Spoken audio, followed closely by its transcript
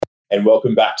and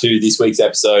welcome back to this week's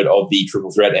episode of the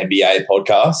Triple Threat NBA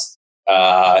podcast.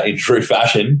 In true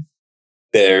fashion,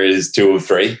 there is 2 of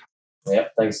 3.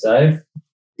 Yep, thanks, Dave.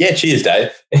 Yeah, cheers,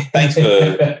 Dave. Thanks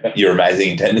for your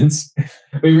amazing attendance.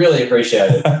 We really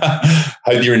appreciate it.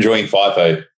 Hope you're enjoying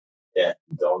FIFO. Yeah,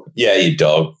 dog. Yeah, you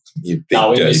dog. You big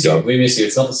we dirty miss dog. you. We miss you.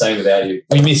 It's not the same without you.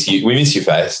 We miss you. We miss your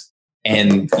face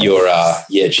and your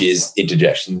cheers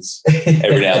interjections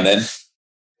every now and then.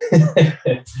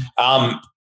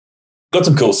 Got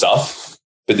some cool stuff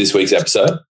for this week's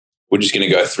episode. We're just going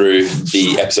to go through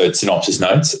the episode synopsis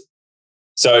notes.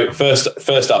 So first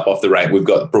up off the rank, we've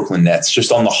got Brooklyn Nets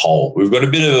just on the whole. We've got a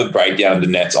bit of a breakdown of the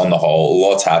Nets on the whole. A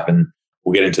lot's happened.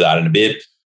 We'll get into that in a bit.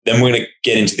 Then we're going to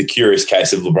get into the curious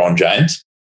case of LeBron James.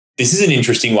 This is an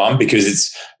interesting one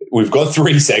because we've got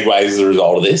 3 segues as a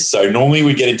result of this. So normally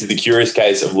we get into the curious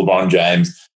case of LeBron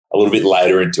James a little bit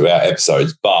later into our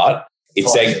episodes, but it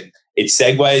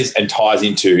segues and ties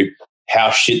into how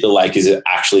shit the Lakers have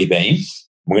actually been.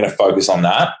 We're going to focus on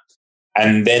that.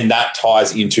 And then that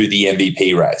ties into the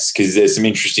MVP race because there's some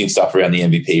interesting stuff around the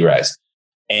MVP race.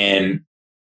 And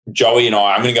Joey and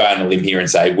I'm going to go out on a limb here and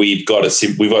say we've got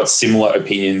similar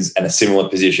opinions and a similar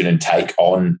position and take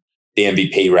on the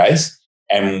MVP race.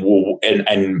 And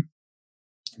and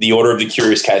the order of the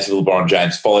curious case of LeBron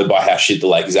James, followed by how shit the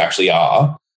Lakers actually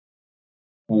are,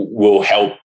 will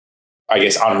help, I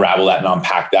guess, unravel that and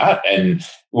unpack that. And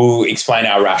we'll explain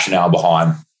our rationale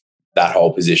behind that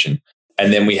whole position.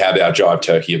 And then we have our Jive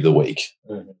Turkey of the week.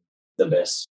 Mm-hmm. The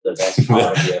best part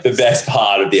of the episode. The best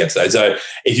part of the episode. So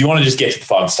if you want to just get to the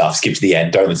fun stuff, skip to the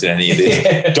end. Don't listen to any of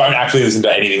this. Don't actually listen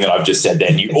to anything that I've just said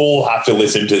then. You all have to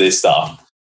listen to this stuff.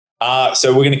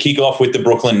 So we're going to kick off with the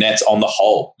Brooklyn Nets on the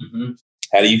whole. Mm-hmm.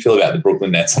 How do you feel about the Brooklyn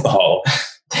Nets on the whole?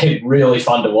 They're really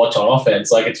fun to watch on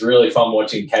offense. Like, it's really fun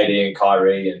watching KD and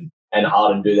Kyrie and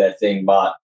Harden do their thing.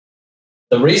 But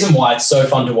the reason why it's so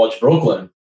fun to watch Brooklyn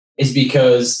is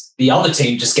because the other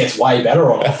team just gets way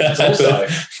better on offense also.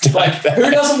 Like, who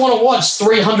doesn't want to watch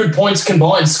 300 points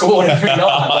combined scored every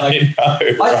night?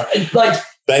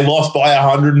 They lost by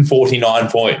 149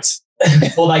 points.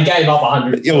 Well, they gave up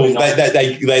 149.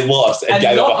 They lost and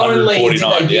gave up 149.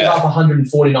 Not only did they give up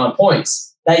 149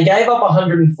 points, they gave up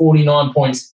 149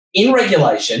 points in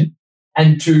regulation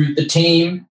and to the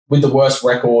team with the worst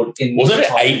record in the Wasn't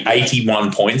it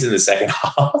 81 points in the second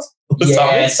half?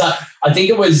 Yeah, so I think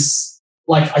it was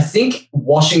I think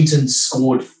Washington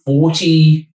scored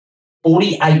 48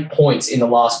 points in the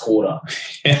last quarter.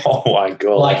 Oh my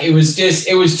God. It was just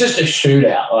a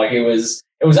shootout.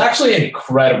 It was actually an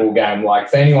incredible game.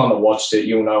 For anyone that watched it,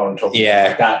 you'll know what I'm talking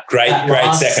about. Yeah,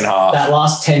 great second half. That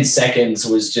last 10 seconds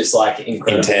was just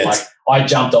incredible. Intense. I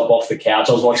jumped up off the couch.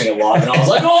 I was watching it live and I was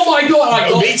like, oh my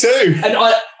God. Me too. And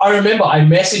I remember I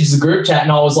messaged the group chat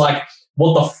and I was like,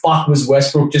 what the fuck was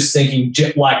Westbrook just thinking,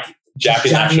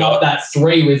 jacking up that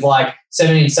 3 with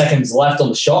 17 seconds left on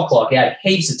the shot clock? He had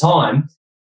heaps of time.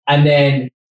 And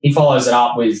then he follows it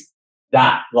up with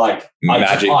that.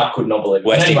 Magic. I could not believe it.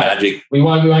 Westy Anyway, magic. We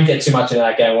won't get too much into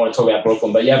that game. I want to talk about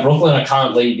Brooklyn. But yeah, Brooklyn are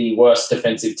currently the worst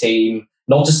defensive team,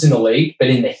 not just in the league, but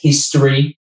in the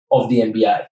history of the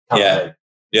NBA. Currently.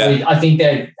 Yeah. I think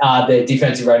their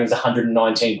defensive rating is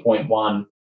 119.1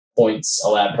 points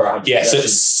allowed per 100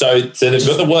 possessions. So they've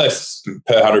got the worst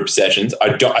per 100 possessions.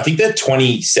 I think they're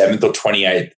 27th or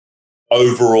 28th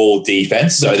overall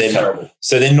defense. So they're terrible.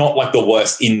 So they're not the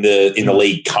worst in the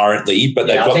league currently, but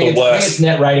they've got the worst. I think it's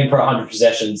net rating per 100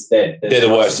 possessions. They're the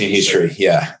worst in history.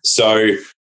 Yeah. So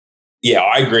yeah,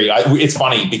 I agree. It's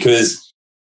funny because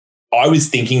I was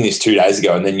thinking this 2 days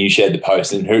ago, and then you shared the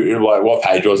post. And what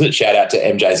page was it? Shout out to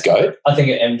MJ's Goat. I think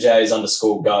MJ's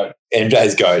 _Goat.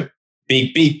 MJ's Goat.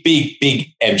 Big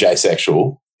MJ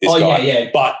sexual. This guy. Yeah.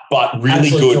 But really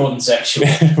absolute good. Jordan sexual.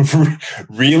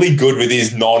 Really good with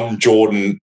his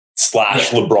non-Jordan /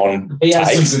 LeBron He has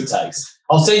takes. some good takes.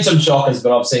 I've seen some shockers,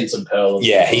 but I've seen some pearls.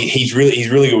 Yeah, he's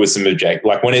really good with some object.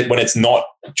 When it's not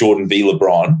Jordan v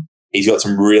LeBron, he's got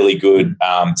some really good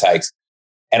takes.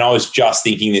 And I was just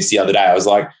thinking this the other day. I was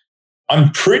like,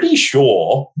 I'm pretty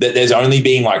sure that there's only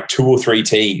been 2 or 3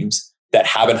 teams that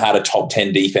haven't had a top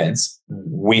 10 defense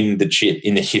win the chip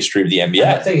in the history of the NBA.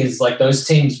 And the thing is, those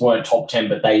teams weren't top 10,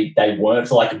 but they weren't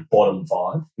for a bottom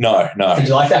 5. No. Did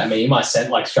you like that meme I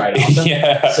sent straight after?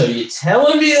 Yeah. So you're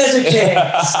telling me there's a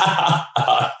chance?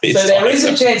 So there is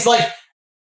a chance.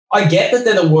 I get that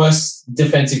they're the worst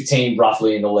defensive team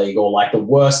roughly in the league, or the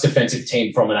worst defensive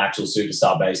team from an actual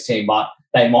superstar-based team, but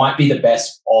they might be the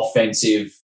best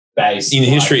offensive base in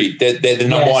history. They're the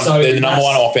number one. They're the number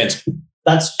one offense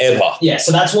That's ever. Yeah,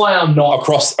 so that's why I'm not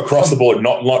across the board,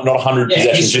 not 100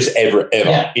 possessions, just ever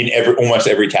in almost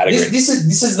every category. This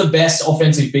is the best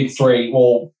offensive big three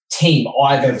or team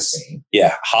I've ever seen.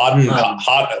 Yeah, Harden,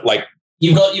 like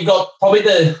you've got probably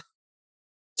the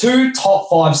two top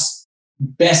five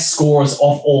best scorers of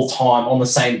all time on the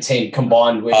same team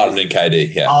combined with Harden and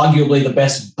KD. Yeah, arguably the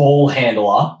best ball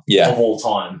handler of all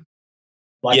time.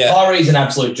 Like Kyrie's an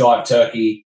absolute jive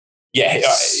turkey. Yeah,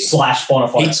 slash bona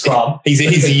fide scrub. He's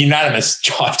a unanimous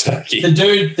jive turkey. The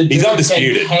dude he's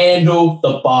undisputed. Can handle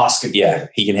the basketball. Yeah,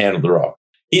 he can handle the rock.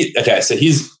 So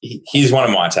here's one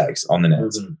of my takes on the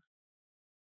Nets. Mm-hmm.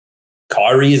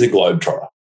 Kyrie is a globetrotter.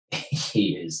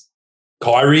 He is.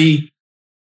 Kyrie,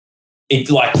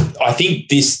 I think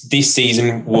this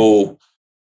season will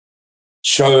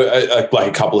show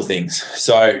a couple of things.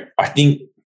 So I think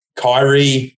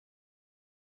Kyrie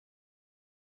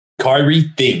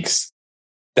thinks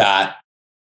that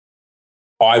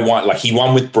he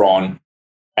won with Bron,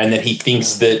 and that he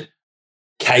thinks that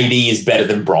KD is better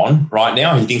than Bron right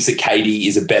now. He thinks that KD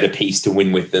is a better piece to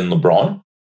win with than LeBron.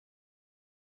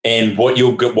 And what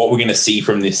we're going to see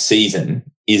from this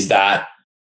season is that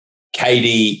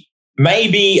KD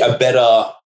may be a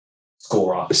better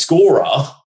scorer,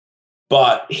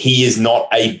 but he is not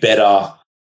a better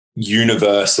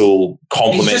universal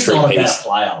complementary he's just not piece. A better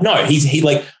player. No,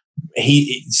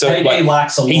 KD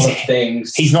lacks a lot of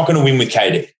things. He's not going to win with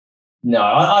KD. No,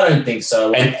 I don't think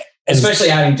so. And especially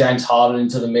adding James Harden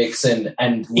into the mix and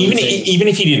even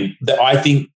if he didn't, I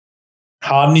think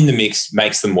Harden in the mix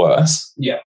makes them worse.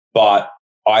 Yeah, but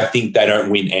I think they don't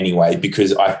win anyway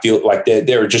because I feel like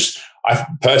they're just. I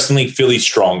personally, Philly's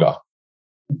stronger.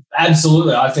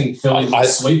 Absolutely, I think Philly will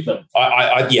sweep them.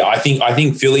 I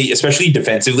think Philly, especially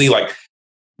defensively, like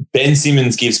Ben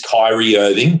Simmons gives Kyrie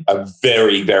Irving a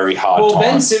very, very hard time. Well,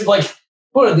 Ben Simmons,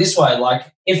 put it this way,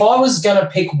 if I was going to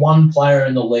pick one player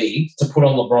in the league to put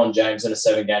on LeBron James in a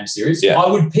 7-game series, I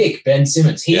would pick Ben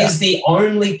Simmons. He is the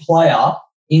only player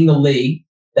in the league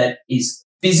that is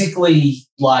physically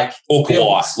or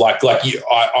Kawhi.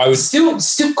 I would still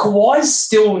Kawhi's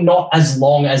still not as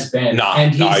long as Ben.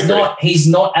 He's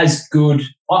not as good.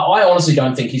 I honestly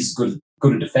don't think he's as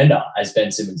good a defender as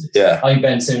Ben Simmons is. Yeah. I think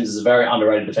Ben Simmons is a very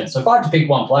underrated defender. So if I had to pick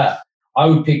one player, I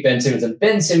would pick Ben Simmons, and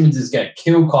Ben Simmons is going to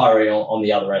kill Kyrie on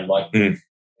the other end.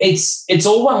 It's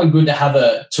all well and good to have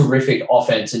a terrific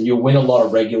offense and you'll win a lot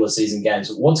of regular season games.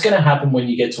 But what's going to happen when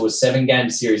you get to a 7-game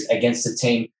series against a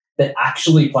team that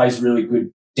actually plays really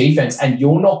good defense and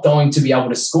you're not going to be able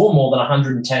to score more than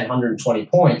 110, 120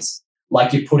 points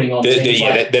like you're putting on teams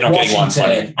they're not getting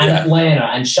 120. And Atlanta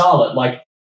and Charlotte.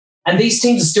 And these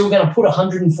teams are still going to put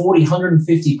 140,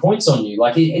 150 points on you.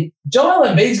 Joel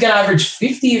Embiid's going to average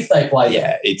 50 if they play.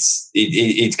 Yeah, it's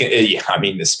I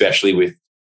mean, especially with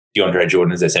DeAndre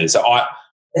Jordan as I said. So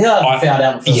he'll have fouled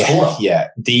out in the first quarter. Yeah,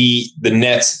 the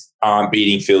Nets aren't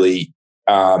beating Philly.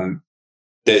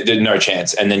 There's no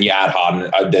chance. And then you add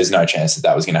Harden, there's no chance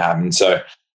that was going to happen. So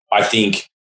I think,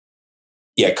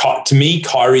 to me,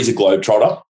 Kyrie's a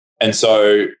globetrotter. And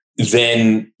so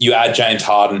then you add James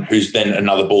Harden, who's then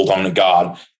another ball-dominant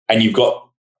guard, and you've got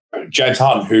James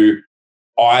Harden, who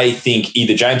I think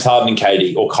either James Harden and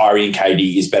KD or Kyrie and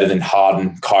KD is better than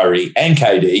Harden, Kyrie, and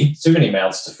KD. Too many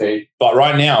mouths to feed. But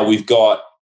right now we've got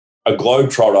a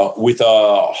globetrotter with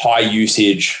a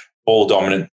high-usage,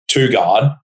 ball-dominant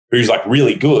two-guard who's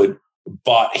really good,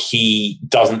 but he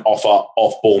doesn't offer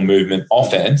off-ball movement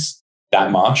offense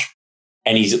that much.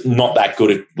 And he's not that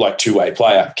good at two-way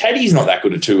player. KD's not that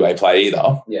good at two-way play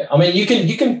either. Yeah, I mean, you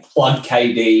can plug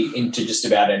KD into just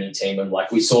about any team, and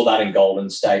we saw that in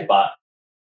Golden State. But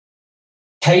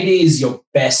KD is your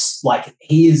best.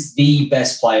 He is the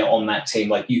best player on that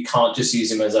team. You can't just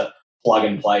use him as a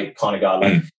plug-and-play kind of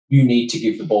guy. You need to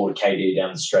give the ball to KD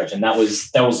down the stretch, and that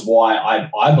was why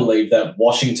I believe that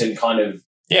Washington kind of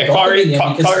Kyrie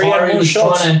had more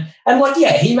shots,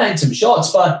 he made some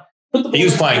shots, but. He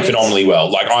was playing phenomenally well.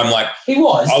 He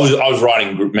was. I was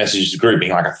writing messages to the group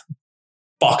being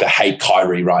fuck, I hate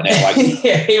Kyrie right now.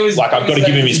 He was. I've got to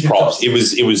give him his props. It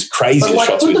was crazy. But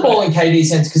shots put the ball in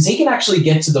KD's hands because he can actually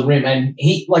get to the rim and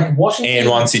he Washington. And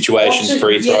one situations,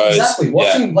 free throws. Yeah, exactly.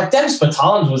 Washington, Dennis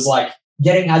Bertans was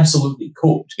getting absolutely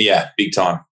cooked. Yeah, big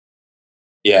time.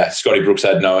 Yeah, Scotty Brooks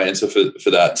had no answer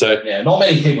for that. So not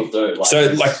many people do.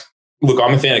 Look,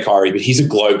 I'm a fan of Kyrie, but he's a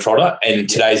globetrotter, and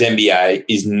today's NBA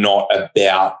is not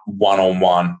about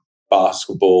one-on-one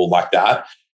basketball like that.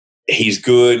 He's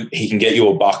good. He can get you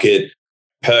a bucket.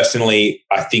 Personally,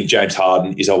 I think James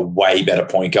Harden is a way better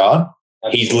point guard.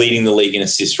 Absolutely. He's leading the league in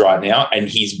assists right now, and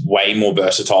he's way more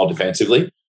versatile defensively.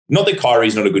 Not that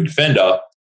Kyrie's not a good defender.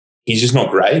 He's just not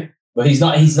great. But he's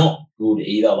not good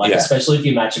either. Like, especially if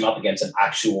you match him up against an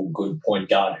actual good point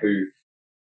guard who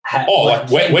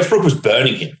Westbrook was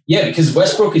burning him. Yeah, because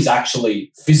Westbrook is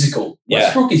actually physical.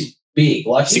 Westbrook is big.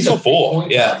 Like, he's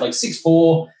 6'4". Yeah. Like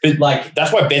 6'4". But like,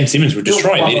 that's why Ben Simmons would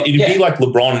destroy him. It'd be like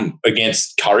LeBron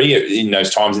against Curry in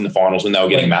those times in the finals when they were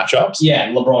getting matchups. Yeah,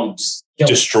 and LeBron just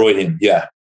destroyed him. Yeah.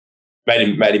 Made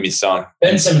him his son.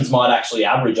 Ben Simmons might actually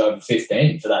average over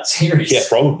 15 for that series. Yeah,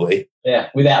 probably. Yeah,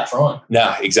 without trying.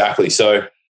 No, exactly. So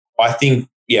I think,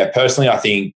 personally, I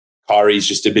think Kyrie's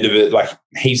just a bit of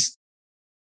he's,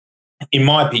 in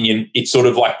my opinion, it's sort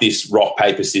of like this rock,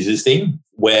 paper, scissors thing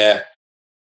where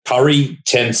Curry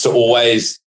tends to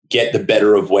always get the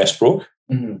better of Westbrook.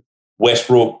 Mm-hmm.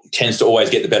 Westbrook tends to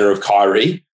always get the better of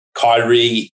Kyrie.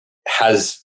 Kyrie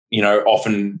has,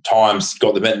 oftentimes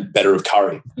got the better of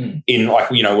Curry in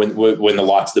when the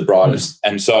lights are the brightest.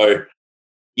 And so,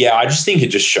 I just think it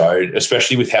just showed,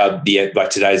 especially with how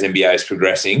today's NBA is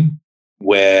progressing,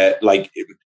 where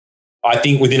I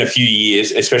think within a few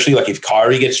years, especially if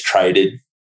Kyrie gets traded,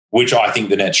 which I think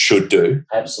the Nets should do,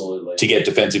 absolutely, to get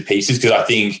defensive pieces, because I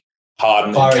think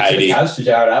Harden Kyrie and KD. Cavs for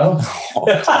Jared Allen.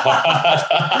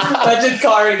 Imagine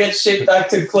Kyrie gets shipped back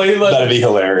to Cleveland. That'd be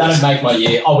hilarious. That'd make my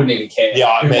year. I wouldn't even care. Yeah,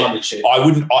 I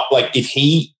wouldn't. If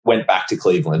he went back to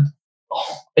Cleveland,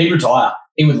 he'd retire.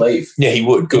 He would leave. Yeah, he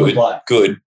would. Good. He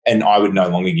would And I would no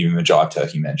longer give him a Jive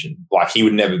Turkey mention. He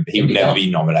would never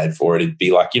be nominated for it. It'd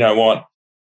be like, you know what?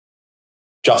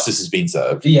 Justice has been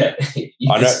served. Yeah.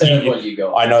 What you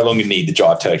got. I no longer need the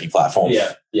Jive Turkey platform.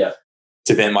 Yeah.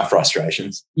 To vent my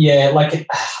frustrations. Yeah,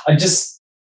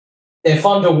 they're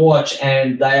fun to watch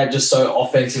and they are just so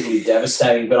offensively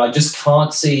devastating, but I just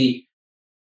can't see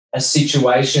a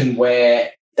situation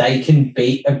where they can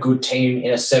beat a good team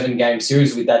in a 7-game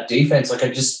series with that defense.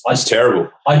 It's terrible.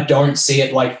 I don't see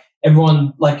it.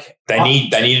 Everyone, they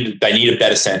need a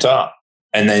better center,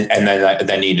 and then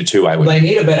they need a two-way. They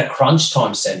need a better crunch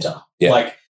time center.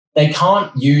 Yeah. They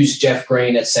can't use Jeff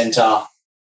Green at center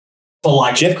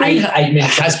for Jeff Green 8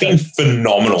 minutes. Has been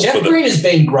phenomenal. Jeff Green has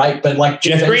been great, but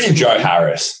Jeff Green and Joe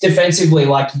Harris defensively,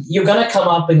 you're going to come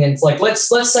up against let's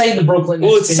say the Brooklyn.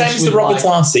 Well, it's the same as the Rockets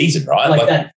last season, right?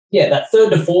 That. Yeah, that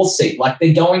 3rd to 4th seed.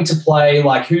 They're going to play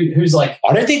who's I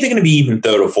don't think they're going to be even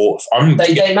 3rd or 4th.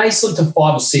 They may slip to 5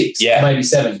 or 6, maybe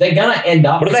 7. They're going to end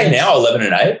up. What are they now? 11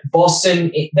 and 8. Boston.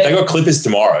 They got Clippers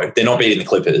tomorrow. They're not beating the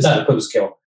Clippers. No, the Clippers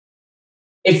kill.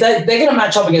 If they're going to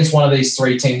match up against one of these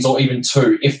 3 teams, or even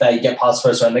 2, if they get past the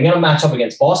first round, they're going to match up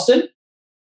against Boston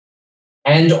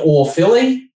and or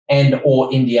Philly and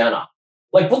or Indiana.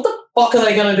 What the fuck are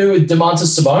they going to do with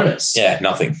Domantas Sabonis? Yeah,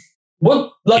 nothing.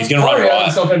 Well, he's going to run right.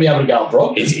 He's not going to be able to guard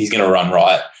Brogdon. He's going to run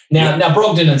right. Now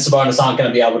Brogdon and Sabonis aren't going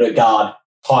to be able to guard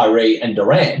Kyrie and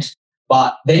Durant,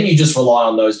 but then you just rely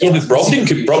on those guys. Yeah, but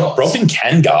Brogdon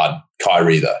can guard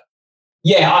Kyrie, though.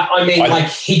 Yeah,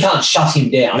 he can't shut him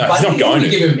down. No, he's not going to.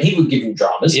 He would give him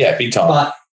dramas. Yeah, big time.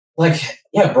 But,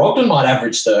 Brogdon might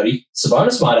average 30.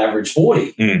 Sabonis might average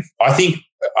 40. I think,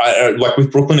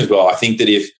 with Brooklyn as well, I think that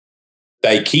if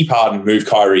they keep Harden, move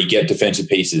Kyrie, get defensive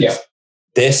pieces,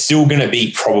 they're still going to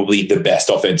be probably the best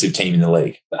offensive team in the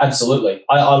league. Absolutely.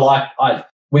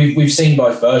 We've seen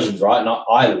both versions, right? And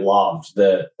I loved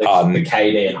the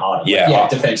KD and Harden. Yeah,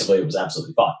 defensively it was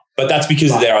absolutely fine. But that's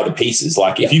because there are other pieces.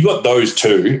 If you've got those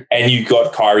two and you've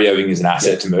got Kyrie Irving as an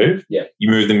asset to move, you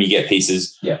move them, you get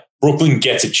pieces. Yeah. Brooklyn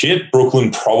gets a chip.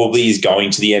 Brooklyn probably is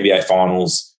going to the NBA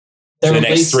Finals for the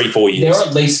next 3-4 years. They're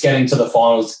at least getting to the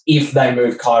finals if they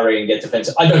move Kyrie and get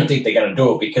defensive. I don't think they're going to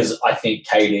do it because I think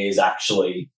KD is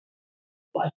actually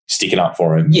sticking up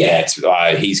for him. Yeah,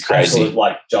 he's crazy.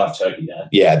 Absolute, Jive Turkey there.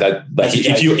 Yeah,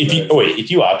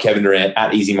 if you are Kevin Durant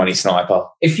at Easy Money Sniper,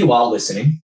 if you are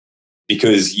listening,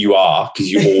 because you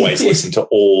always listen to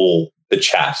all the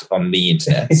chat on the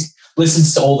internet,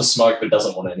 listens to all the smoke but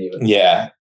doesn't want any of it. Yeah,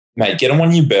 mate, get on one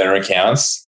of your burner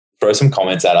accounts, throw some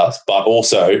comments at us, but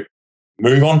also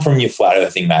move on from your flat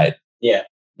earthing, mate. Yeah.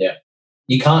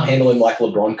 You can't handle him like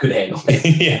LeBron could handle him.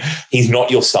 Yeah, he's not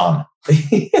your son.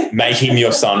 Make him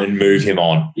your son and move him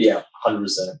on. Yeah, 100%.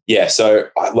 Yeah, so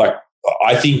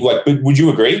I think but would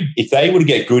you agree if they were to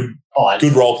get good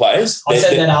role players? I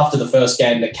said that after the first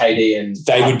game that KD and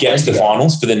they would get to the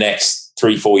finals for the next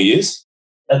 3-4 years.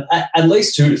 At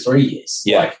least 2 to 3 years.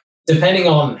 Yeah, depending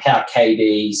on how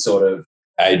KD sort of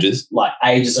ages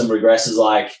and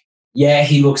regresses.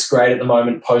 He looks great at the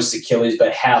moment post Achilles,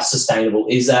 but how sustainable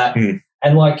is that?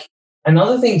 And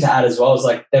another thing to add as well is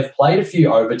they've played a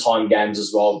few overtime games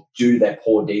as well due to their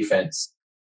poor defense.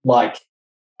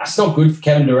 That's not good for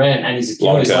Kevin Durant and his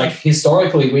Achilles.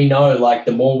 Historically, we know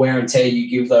the more wear and tear you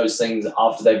give those things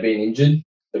after they've been injured,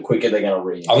 the quicker they're going to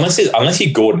read. Unless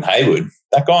you're Gordon Hayward.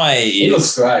 That guy he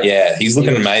looks great. Yeah, he's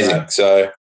looking amazing. Great.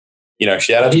 So,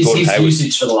 shout out to Gordon Hayward. His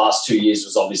usage for the last 2 years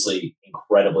was obviously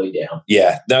incredibly down.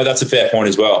 Yeah, no, that's a fair point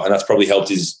as well. And that's probably helped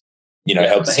his,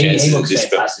 helped his chances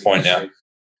at this point now.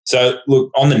 So,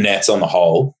 look, on the Nets on the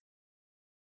whole,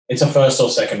 it's a first or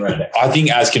second round exit. I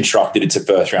think as constructed, it's a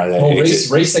first round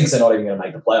exit. Well, Reece thinks they're not even going to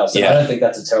make the playoffs. So I don't think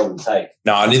that's a terrible take.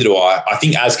 No, neither do I. I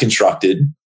think as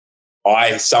constructed,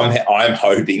 I'm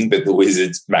hoping that the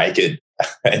Wizards make it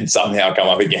and somehow come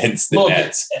up against the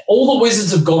Nets. All the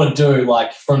Wizards have got to do,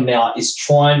 from now, is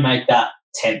try and make that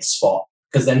 10th spot,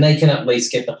 because then they can at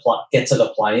least get to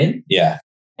the play-in. Yeah.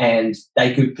 And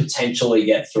they could potentially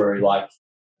get through,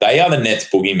 They are the Nets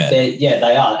boogeymen.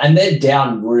 They are. And they're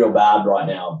down real bad right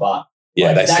now. But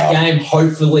that suck. Game,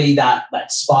 hopefully that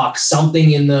sparks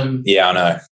something in them. Yeah, I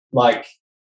know.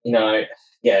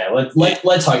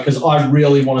 Let's hope, because I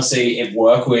really want to see it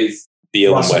work with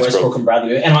Beal Russell and Westbrook and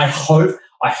Bradley. And I hope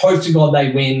to God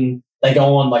they win. They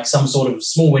go on some sort of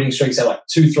small winning streak, say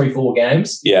 2, 3, 4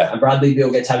 games. Yeah. And Bradley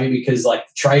Beal gets happy because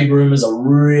trade rumors are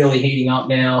really heating up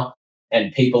now,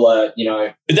 and people are,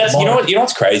 But that's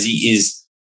what's crazy is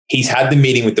he's had the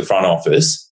meeting with the front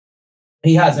office.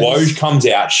 He has. Woj comes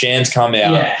out, Shams come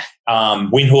out. Yeah.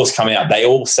 Windhorse come out. They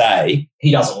all say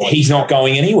he doesn't want he's not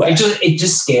going anywhere. It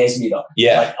just scares me though.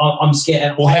 Yeah, I'm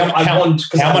scared. Well, how much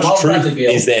truth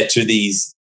is there to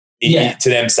these? To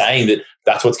them saying that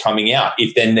that's what's coming out?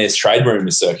 If then there's trade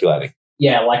rumors circulating.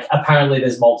 Yeah, apparently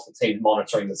there's multiple teams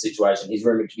monitoring the situation. He's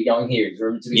rumored to be going here. He's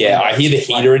rumored to be. Yeah, I hear the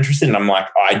Heat are interested, and I'm like,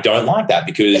 I don't like that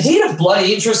because the Heat are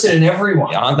bloody interested in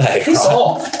everyone, aren't they? Piss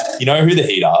off. You know who the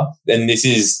Heat are, and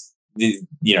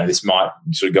this might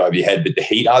sort of go over your head, but the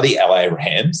Heat are the LA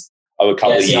Rams of a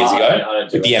couple of years ago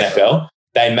with the NFL.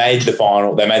 They made the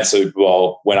final. They made the Super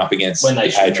Bowl, went up against the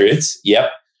Patriots.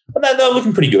 Yep. But they're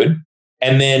looking pretty good.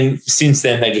 And then since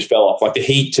then, they just fell off. The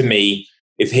Heat, to me,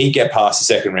 if Heat get past the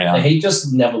second round. The Heat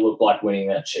just never looked like winning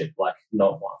that shit,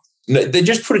 not once. No, they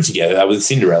just put it together. That was a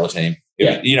Cinderella team.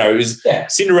 It was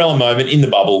Cinderella moment in the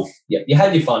bubble. Yeah, you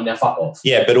had your fun. Now fuck off.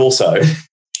 Yeah, but also,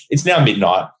 it's now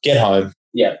midnight. Get home.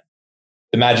 Yeah.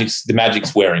 The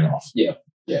magic's wearing off. Yeah,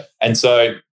 yeah. And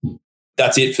so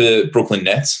that's it for the Brooklyn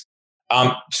Nets.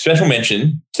 Special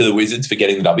mention to the Wizards for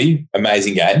getting the W.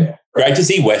 Amazing game. Yeah. Great to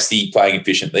see Westy playing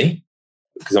efficiently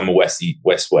because I'm a West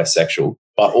sexual.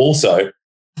 But also,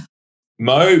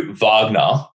 Mo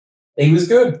Wagner. He was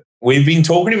good. We've been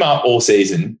talking him up all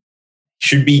season.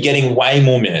 Should be getting way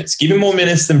more minutes. Give him more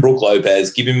minutes than Brook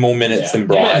Lopez. Give him more minutes than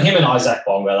Brian. Him and Isaac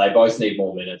Bonga, they both need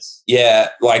more minutes. Yeah,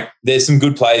 there's some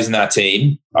good players in that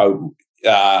team.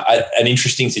 An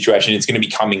interesting situation. It's going to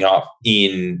be coming up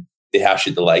in the How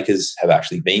Shit the Lakers Have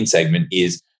Actually Been segment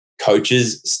is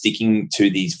coaches sticking to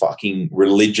these fucking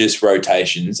religious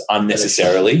rotations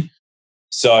unnecessarily.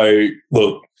 So,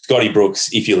 look, Scotty Brooks,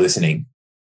 if you're listening,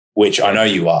 which I know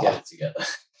you are, get it together.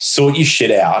 Sort your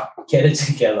shit out. Get it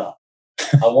together.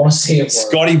 I want to see it work.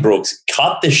 Scotty Brooks,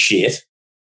 cut the shit,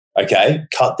 okay?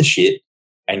 Cut the shit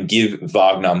and give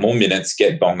Wagner more minutes,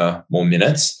 get Bonga more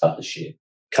minutes. Cut the shit.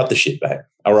 Cut the shit, babe.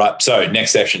 All right, so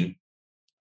next section.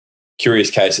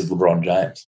 Curious case of LeBron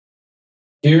James.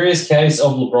 Curious case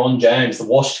of LeBron James, the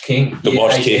washed king. The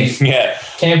washed king, yeah.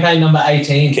 Campaign number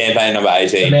 18. Campaign number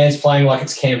 18. The man's playing like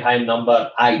it's campaign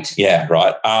number 8. Yeah,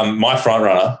 right. My front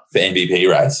runner for MVP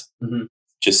race. Mm-hmm.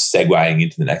 Just segueing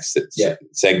into the next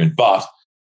segment. But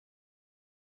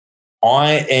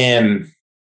I am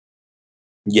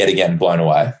yet again blown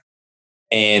away.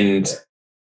 And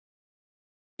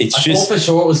I thought for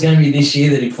sure it was going to be this year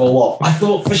that he'd fall off. I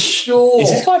thought for sure. Is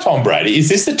this guy Tom Brady? Is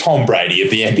this the Tom Brady of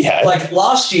the NBA?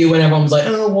 Last year when everyone was like,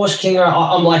 Wash King,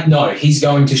 I'm like, no, he's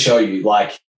going to show you.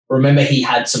 Remember he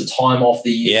had some time off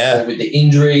the year before with the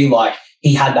injury.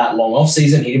 He had that long off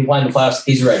season. He didn't play in the playoffs.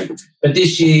 He's ready. But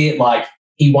this year,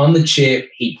 he won the chip.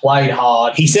 He played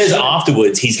hard. He says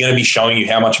afterwards he's going to be showing you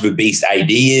how much of a beast AD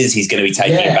is. He's going to be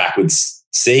taking a backwards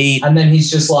seat. And then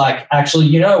he's just actually,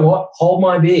 you know what? Hold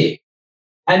my beer.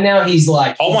 And now he's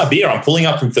hold my beer. I'm pulling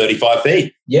up from 35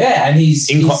 feet. Yeah, and he's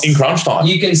in crunch time.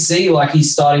 You can see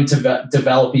he's starting to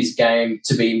develop his game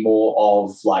to be more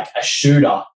of a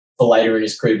shooter for later in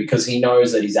his career because he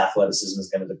knows that his athleticism is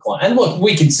going to decline. And look,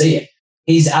 we can see it.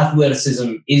 His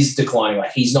athleticism is declining.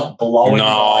 He's not blowing. No,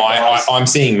 I'm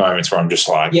seeing moments where I'm just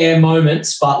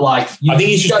moments, but I think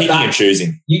he's just picking and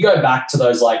choosing. You go back to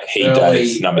those Heat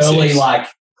days, number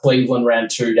 6. Cleveland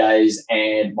round 2 days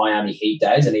and Miami Heat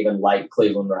days and even late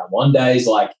Cleveland round 1 days.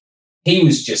 He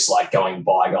was just going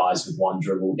by guys with one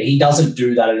dribble. He doesn't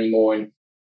do that anymore,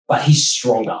 but he's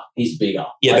stronger. He's bigger.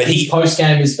 Yeah, but his post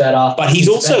game is better. But he's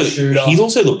also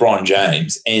LeBron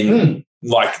James, and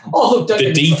like look,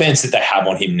 the defense that they have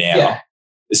on him now,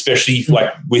 especially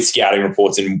like with scouting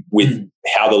reports and with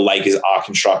how the Lakers are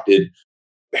constructed,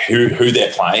 who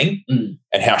they're playing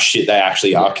and how shit they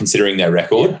actually are considering their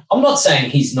record. I'm not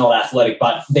saying he's not athletic,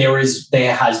 but there has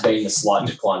been a slight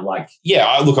decline. Like,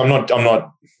 I'm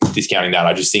not discounting that.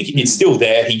 I just think it's still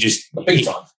there.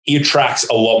 He attracts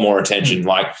a lot more attention.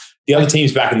 Like the other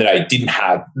teams back in the day didn't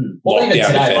have lockdown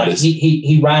defenders.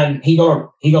 Like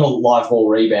he got a live ball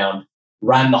rebound,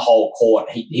 ran the whole court.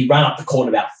 He ran up the court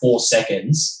in about 4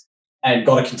 seconds and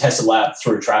got a contested layup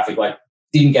through traffic. Like,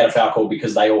 didn't get a foul call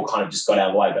because they all kind of just got out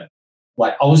of the way. But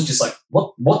like, I was just like,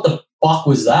 what the fuck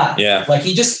was that? Yeah. Like,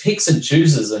 he just picks and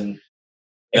chooses, and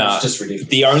it was just ridiculous.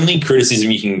 The only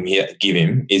criticism you can give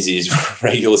him is his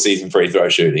regular season free throw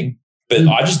shooting. But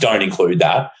I just don't include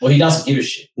that. Well, he doesn't give a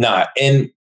shit. No. And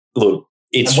look,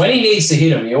 and when he needs to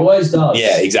hit him, he always does.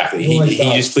 Yeah, exactly. He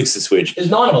just flicks the switch. He's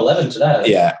 9 of 11 today.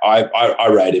 Yeah, I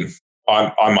rate him.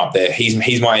 I'm up there. He's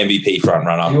my MVP front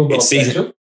runner. It's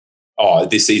season. Oh,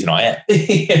 this season I am.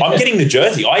 I'm getting the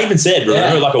jersey. I even said,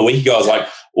 remember, like a week ago, I was like,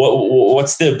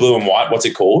 what's the blue and white? What's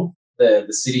it called? The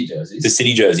city jerseys. The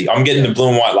city jersey. I'm getting the blue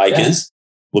and white Lakers.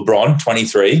 Yeah. LeBron,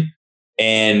 23.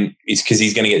 And it's because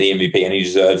he's going to get the MVP and he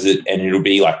deserves it. And it'll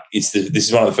be like, this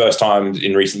is one of the first times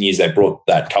in recent years they brought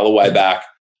that colorway back.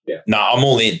 Yeah. No, I'm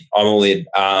all in.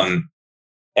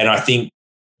 And I think,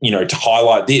 to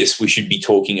highlight this, we should be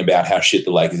talking about how shit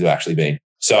the Lakers have actually been.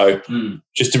 So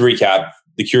just to recap,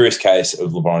 the curious case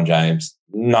of LeBron James,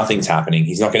 nothing's happening.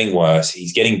 He's not getting worse.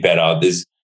 He's getting better.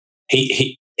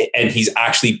 He's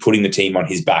actually putting the team on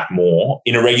his back more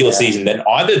in a regular season than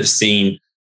I've ever seen.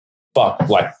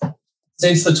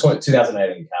 Since the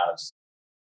 2018 Cavs.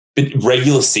 But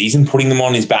regular season, putting them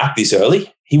on his back this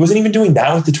early? He wasn't even doing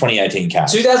that with the 2018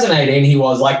 Cavs. 2018, he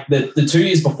was like the 2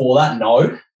 years before that,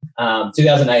 no.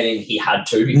 2018, he had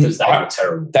to because they were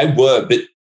terrible. They were, but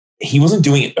he wasn't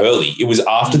doing it early. It was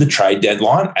after the trade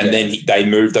deadline, and then they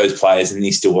moved those players, and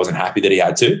he still wasn't happy that he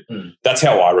had to. That's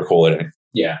how I recall it.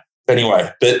 Yeah.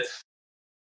 Anyway, but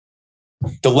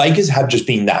the Lakers have just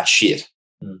been that shit.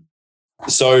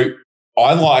 So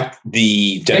I like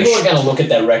the... People are going to look at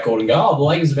their record and go, the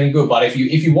Lakers have been good. But if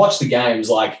you watch the games,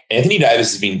 like... Anthony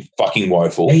Davis has been fucking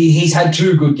woeful. He's had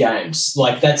 2 good games.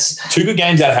 Like, that's... 2 good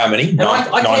games out of how many? And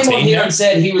I came on here and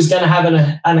said he was going to have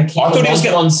an Achilles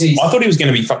one season. I thought he was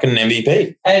going to be fucking an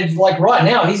MVP. And, like, right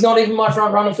now, he's not even my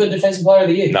front runner for Defensive Player of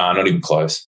the Year. No, not even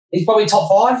close. He's probably top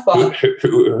 5, but...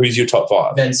 Who's your top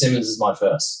 5? Ben Simmons is my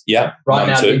first. Yeah. Right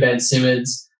now, it'd be Ben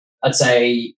Simmons. I'd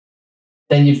say...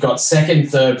 Then you've got 2nd,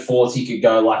 3rd, 4th. You could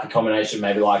go like a combination,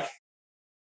 maybe like,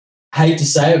 hate to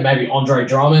say it, maybe Andre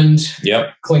Drummond.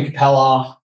 Yep. Clint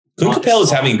Capella. Clint Capella's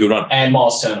having a good one. And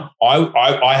Miles Turner.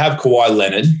 I have Kawhi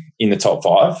Leonard in the top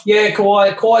 5. Yeah,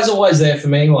 Kawhi's always there for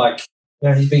me. Like,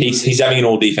 he's having an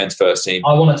all defense first team.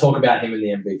 I want to talk about him in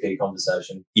the MVP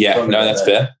conversation. Yeah, no, that's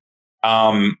fair.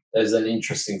 There's an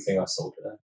interesting thing I saw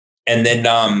today. And then,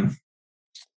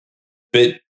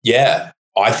 but yeah,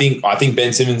 I think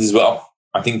Ben Simmons as well.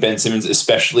 I think Ben Simmons,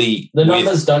 especially the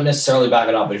numbers don't necessarily back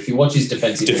it up, but if you watch his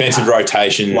defensive impact,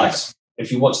 rotations, like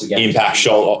if you watch the game, impact,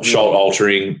 shot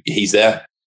altering, he's there.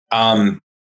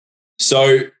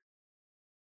 So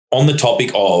on the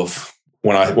topic of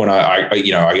when I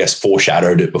I guess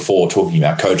foreshadowed it before talking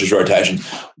about coaches rotation,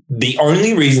 the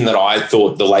only reason that I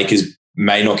thought the Lakers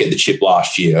may not get the chip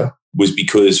last year was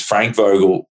because Frank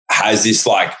Vogel has this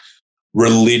like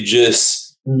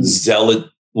religious zealot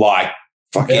like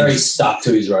fucking very stuck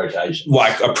to his rotation,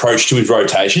 like approach to his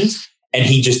rotations, and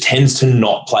he just tends to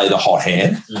not play the hot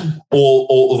hand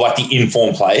or like the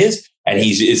informed players. And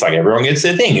it's like everyone gets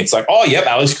their thing. It's like, oh yep,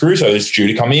 Alex Caruso is due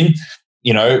to come in.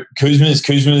 Kuzma's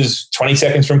 20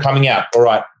 seconds from coming out. All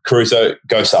right, Caruso,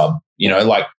 go sub.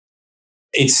 Like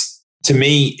it's, to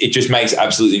me, it just makes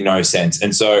absolutely no sense.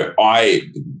 And so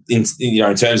in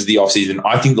terms of the offseason,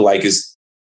 I think the Lakers,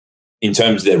 in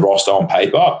terms of their roster on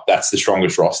paper, that's the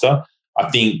strongest roster. I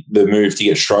think the move to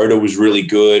get Schroeder was really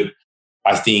good.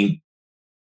 I think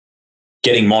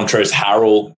getting Montrezl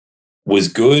Harrell was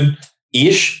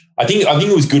good-ish. I think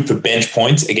it was good for bench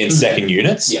points against second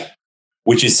units,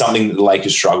 which is something that the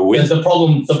Lakers struggle with. The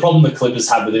problem the Clippers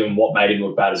had with him and what made him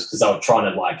look bad is because they were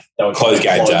trying to close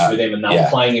with him, and they were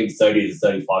playing him 30 to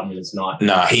 35 minutes a night.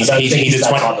 No, he's a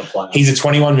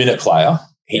 21-minute player.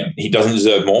 He doesn't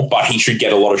deserve more, but he should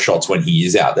get a lot of shots when he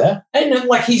is out there. And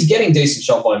like he's getting decent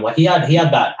shot volume. Like he had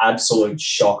that absolute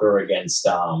shocker against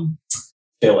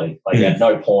Philly. Like he had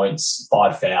no points,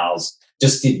 5 fouls,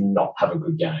 just did not have a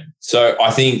good game. So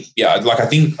I think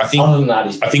other than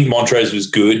that, I think Montrezl was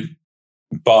good,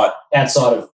 but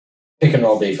outside of pick and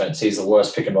roll defense. He's the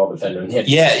worst pick and roll defender in the NBA.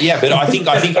 Yeah, but I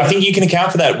think you can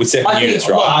account for that with second units,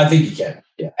 right? Well, I think you can.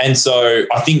 Yeah. And so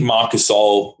I think Marcus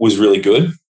Gasol was really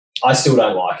good. I still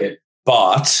don't like it.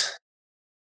 But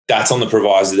that's on the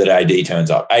proviso that AD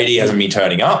turns up. AD hasn't been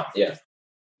turning up. Yeah.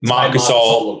 Marcus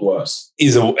Gasol look worse.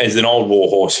 is an old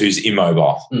warhorse who's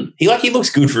immobile. He looks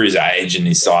good for his age and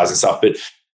his size and stuff, but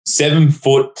 7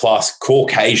 foot plus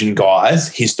Caucasian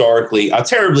guys historically are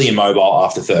terribly immobile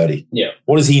after 30. Yeah.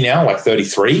 What is he now? Like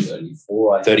 33?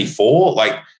 34. 34?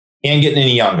 Like, he ain't getting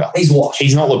any younger. He's washed.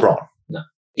 He's not LeBron. No.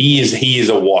 He is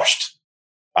a washed,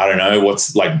 I don't know,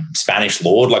 what's like Spanish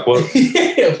lord? Like what's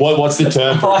the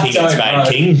term for a king in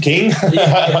Spain? King?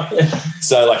 Yeah.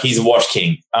 So like he's a washed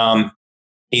king.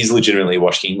 He's legitimately a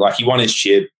washed king. Like he won his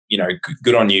chip,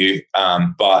 good on you.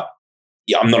 But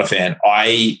yeah, I'm not a fan.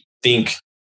 I think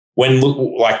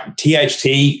THT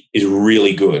is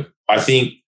really good. I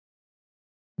think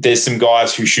there's some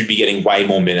guys who should be getting way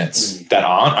more minutes that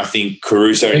aren't. I think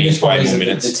Caruso needs way more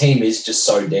minutes. The team is just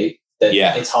so deep that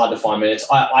it's hard to find minutes.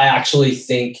 I actually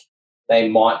think they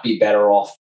might be better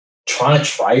off trying to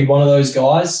trade one of those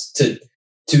guys to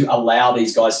allow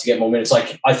these guys to get more minutes.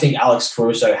 Like I think Alex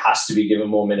Caruso has to be given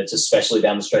more minutes, especially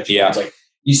down the stretch. Yeah. Like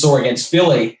you saw against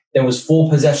Philly, there was 4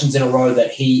 possessions in a row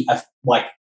that he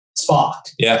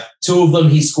sparked. Yeah. 2 of them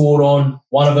he scored on.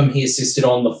 1 of them he assisted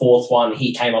on. The 4th one,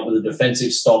 he came up with a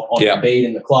defensive stop on Embiid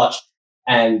in the clutch,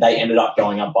 and they ended up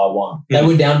going up by 1. They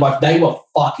were down they were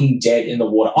fucking dead in the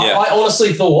water. Yeah. I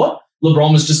honestly thought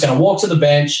LeBron was just going to walk to the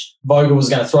bench, Vogel was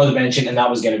going to throw the bench in, and that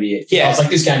was going to be it. Yeah. I was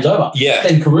like, this game's over. Yeah.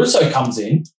 Then Caruso comes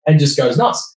in and just goes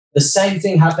nuts. The same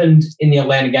thing happened in the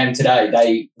Atlanta game today.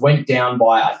 They went down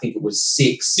by, I think it was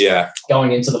 6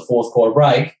 going into the 4th quarter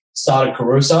break. Started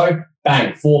Caruso,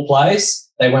 bang, 4 plays.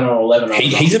 They went on 11.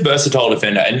 He's a versatile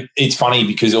defender, and it's funny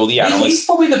because all the analysts... He's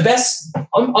probably the best,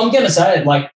 I'm going to say it,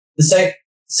 like the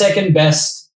second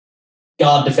best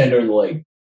guard defender in the league.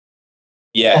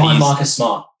 Yeah. Behind Marcus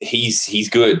Smart. He's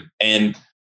good. And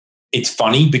it's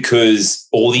funny because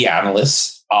all the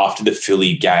analysts after the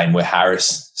Philly game where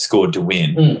Harris scored to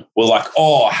win were like,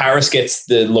 oh, Harris gets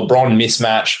the LeBron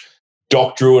mismatch.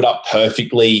 Doc drew it up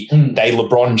perfectly. They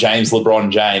LeBron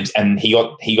James, and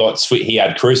he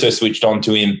had Caruso switched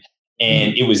onto him,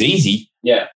 and it was easy.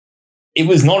 Yeah, it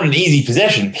was not an easy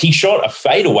possession. He shot a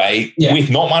fadeaway with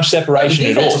not much separation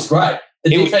at all. The defense was great.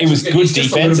 It was good defense.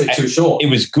 Just a little bit too short. It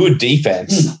was good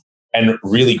defense and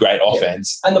really great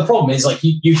offense. And the problem is, like,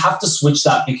 you have to switch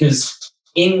that because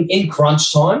in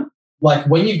crunch time, like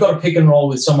when you've got to pick and roll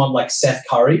with someone like Seth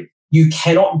Curry, you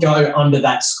cannot go under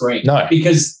that screen. No.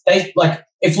 Because if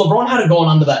LeBron had gone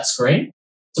under that screen,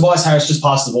 Tobias Harris just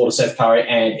passes the ball to Seth Curry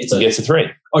and he gets a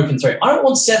 3. Open 3. I don't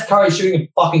want Seth Curry shooting a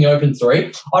fucking open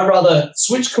 3. I'd rather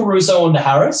switch Caruso onto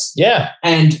Harris. Yeah.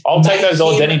 And I'll take those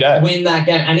odds any day. Win that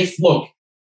game. And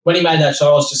when he made that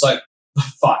shot, I was just like,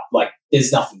 fuck, like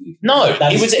there's nothing. No,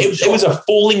 it was a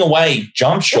falling away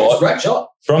jump shot. It was a great shot.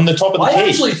 From the top of the key. I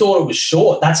actually thought it was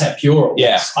short. That's how pure it was.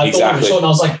 Yeah, I thought it was short and I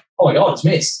was like, oh my God, it's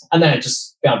missed. And then it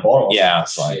just found bottom. Yeah,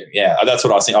 it's like, that's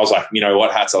what I was thinking. I was like, you know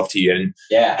what, hats off to you. And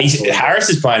Harris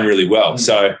is playing really well.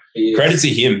 So credit to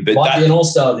him. But might be an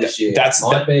all-star this year. That's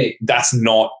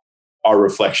not a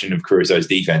reflection of Caruso's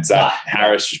defense.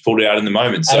 Harris just pulled it out in the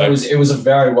moment. So and it was a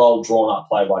very well drawn up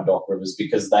play by Doc Rivers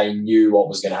because they knew what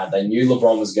was going to happen. They knew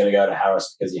LeBron was going to go to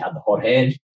Harris because he had the hot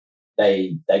hand.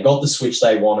 They got the switch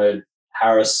they wanted.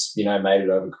 Harris, made it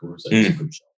over Caruso. It was a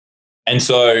good shot. And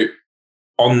so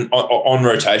on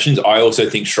rotations, I also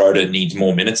think Schroeder needs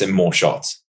more minutes and more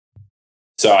shots.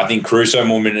 So I think Caruso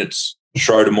more minutes,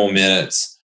 Schroeder more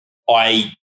minutes.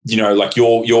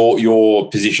 Your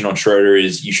position on Schroeder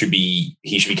is he should be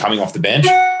coming off the bench.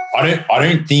 I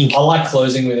don't think I like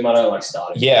closing with him. I don't like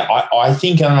starting. Yeah, I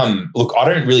think I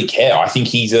don't really care. I think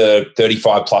he's a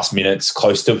 35 plus minutes,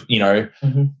 close to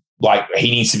like he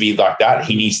needs to be like that.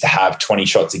 He needs to have 20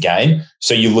 shots a game.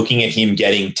 So you're looking at him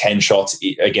getting 10 shots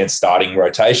against starting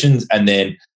rotations and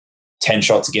then 10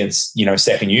 shots against,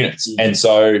 second units. Mm-hmm. And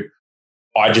so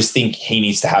I just think he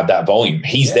needs to have that volume.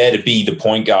 He's there to be the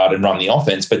point guard and run the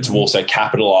offense, but to also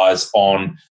capitalize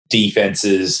on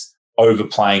defenses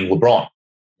overplaying LeBron.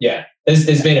 Yeah.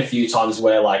 There's been a few times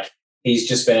where like he's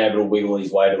just been able to wiggle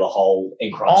his way to the hole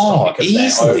in crunch time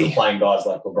because they're overplaying guys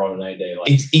like LeBron and AD. Like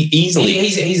easily.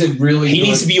 He's a really He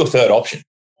needs to be your third option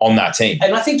on that team.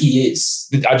 And I think he is.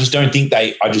 I just don't think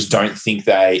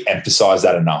they emphasize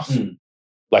that enough.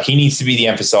 Like he needs to be the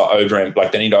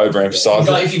they need to overemphasize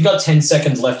it. If you've got 10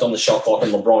 seconds left on the shot clock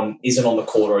and LeBron isn't on the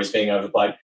court or is being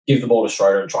overplayed, give the ball to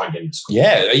Schroeder and try and get him to score.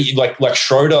 Yeah, like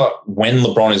Schroeder, when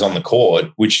LeBron is on the court,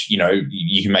 which, you know,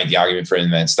 you can make the argument for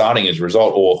him then starting as a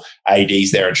result, or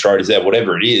AD's there and Schroeder's there,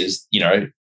 whatever it is, you know,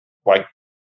 like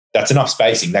that's enough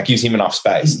spacing. That gives him enough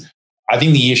space. I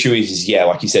think the issue is,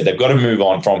 like you said, they've got to move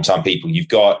on from some people. You've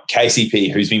got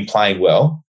KCP, who's been playing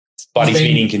well, but he's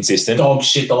been inconsistent. Dog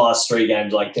shit the last 3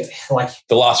 games. Like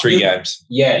the last 3 games.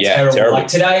 Yeah, terrible. Like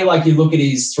today, like you look at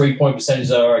his 3-point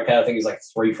percentage, okay, I think he's like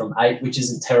 3 from 8, which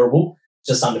isn't terrible,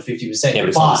 just under 50%. Yeah, but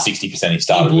it's under 60% he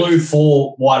started He blew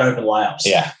 4 wide open layups.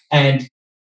 Yeah. And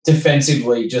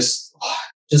defensively, just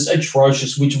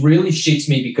atrocious, which really shits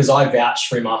me because I vouched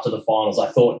for him after the finals. I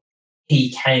thought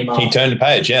he came up. He turned the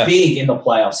page, big in the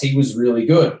playoffs. He was really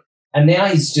good. And now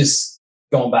he's just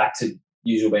gone back to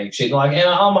usual being shit. Like, and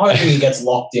I'm hoping he gets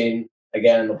locked in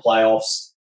again in the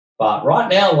playoffs. But right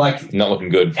now, like, not looking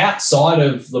good. Outside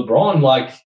of LeBron,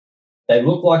 like, they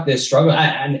look like they're struggling.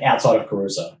 And outside of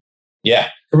Caruso. Yeah.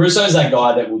 Caruso's that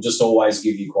guy that will just always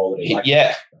give you quality. Like,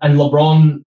 yeah. And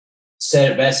LeBron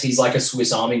said it best, he's like a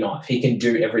Swiss Army knife. He can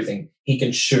do everything. He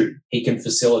can shoot. He can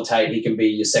facilitate. He can be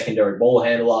your secondary ball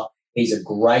handler. He's a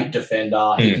great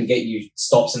defender. He can get you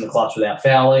stops in the clutch without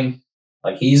fouling.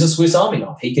 Like, he's a Swiss Army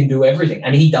knife. He can do everything.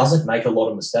 And he doesn't make a lot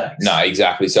of mistakes. No,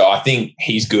 exactly. So I think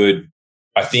he's good.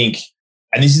 I think,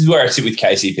 and this is where I sit with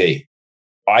KCP,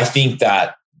 I think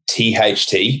that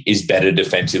THT is better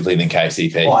defensively than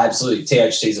KCP. Oh, absolutely.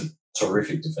 THT's a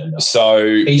terrific defender. So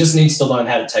he just needs to learn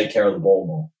how to take care of the ball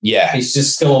more. Yeah. He's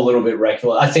just still a little bit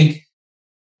reckless. I think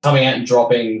coming out and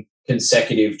dropping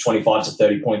consecutive 25 to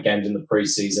 30-point games in the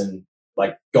preseason,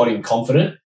 like, got him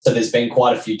confident. So there's been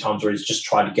quite a few times where he's just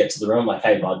tried to get to the rim, like,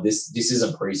 hey, bud, this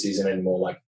isn't preseason anymore.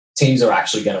 Like, teams are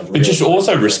actually going to. But just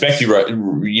also respect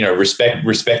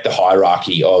the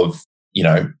hierarchy of, you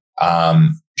know,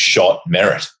 shot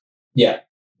merit. Yeah.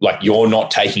 Like, you're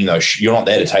not taking those. You're not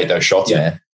there to take those shots,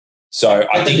 man. So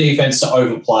I think the defense to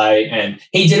overplay, and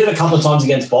he did it a couple of times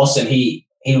against Boston. He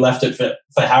left it for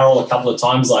Harrell a couple of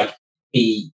times. Like,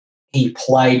 he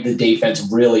played the defense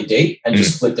really deep and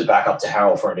just flipped it back up to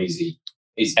Harrell for an easy.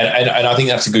 And I think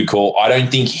that's a good call. I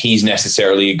don't think he's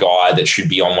necessarily a guy that should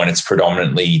be on when it's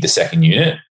predominantly the second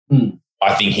unit.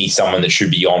 I think he's someone that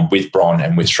should be on with Bron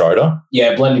and with Schroeder.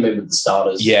 Yeah, blend him in with the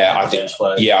starters. Yeah, I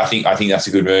think that's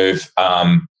a good move.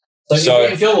 So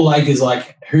if you're the Lakers,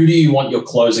 like, who do you want your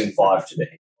closing 5 to be?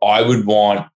 I would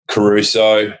want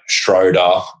Caruso,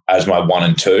 Schroeder as my 1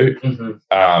 and 2.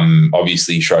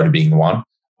 Obviously, Schroeder being the 1.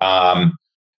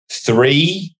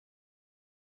 3.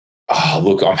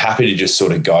 Look, I'm happy to just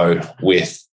sort of go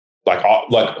with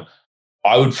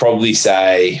I would probably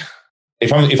say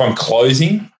if I'm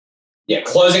closing. Yeah,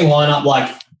 closing lineup like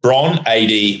Bron,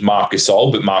 AD, Marc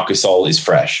Gasol, but Marc Gasol is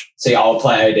fresh. See, I would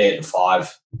play AD at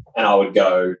 5, and I would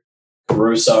go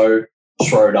Caruso,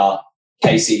 Schroeder,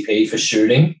 KCP for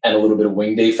shooting and a little bit of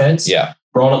wing defense. Yeah.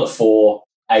 Bron at the 4,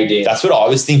 AD. That's what I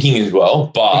was thinking as well.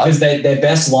 But because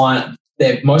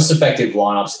their most effective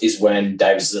lineups is when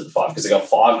Davis is at the 5, because they got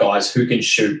 5 guys who can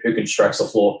shoot, who can stretch the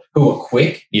floor, who are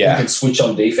quick, who can switch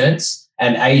on defense,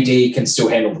 and AD can still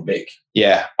handle the big.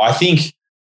 Yeah, I think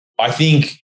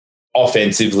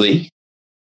offensively,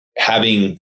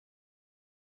 having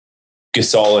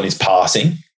Gasol and his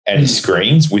passing and his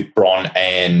screens with Bron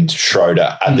and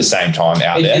Schroeder at the same time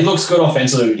out there. It looks good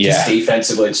offensively, just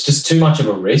defensively. It's just too much of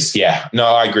a risk. Yeah, no,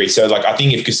 I agree. So, like, I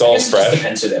think if Gasol's fresh, it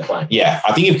depends who they're playing. Yeah,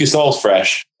 I think if Gasol's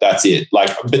fresh, that's it.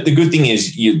 Like, but the good thing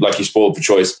is, you're spoiled for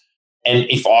choice. And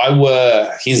here's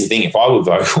the thing: if I were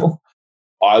Vogel,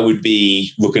 I would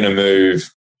be looking to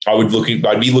move.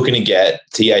 I'd be looking to get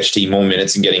THT more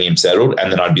minutes and getting him settled,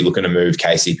 and then I'd be looking to move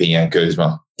KCP and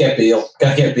Kuzma. Get Beal.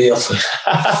 Go get Beal.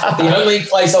 The only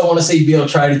place I want to see Beal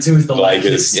traded to is the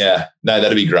Lakers. Yeah. No,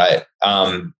 that'd be great.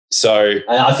 So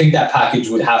I think that package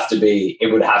would have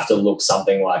to look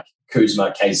something like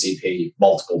Kuzma, KCP,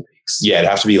 multiple picks. Yeah, it'd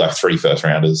have to be like 3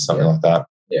 first-rounders, something like that.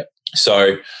 Yeah.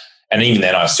 So, and even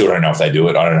then, I still don't know if they do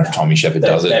it. I don't know if Tommy Shepard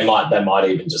does it. They might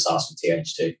even just ask for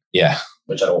THT. Yeah.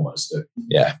 Which I almost do.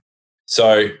 Yeah.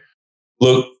 So,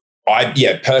 look,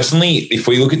 personally, if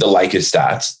we look at the Lakers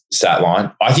stat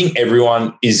line, I think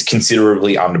everyone is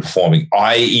considerably underperforming.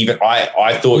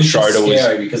 I thought Schroeder was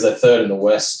scary because they're 3rd in the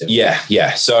West still.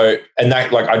 Yeah. So, and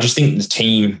that, like, I just think the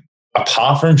team,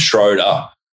 apart from Schroeder,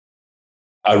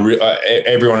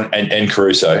 everyone and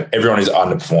Caruso, everyone is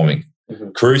underperforming.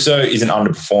 Caruso isn't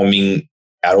underperforming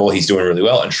at all. He's doing really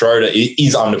well, and Schroeder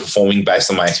is underperforming based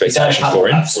on my expectations for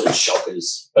him. Absolute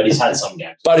shockers, but he's had some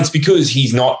games. But it's because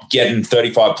he's not getting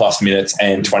 35 plus minutes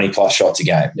and 20 plus shots a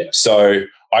game. Yeah. So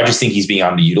I just think he's being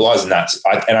underutilized,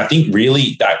 and I think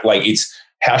really that, like, it's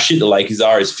how shit the Lakers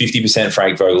are is 50%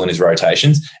 Frank Vogel in his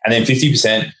rotations, and then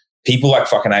 50% people like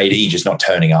fucking AD just not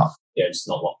turning up. Yeah, just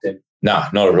not locked in. Nah,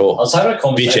 not at all. I was having a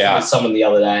conversation with someone the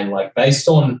other day, and like based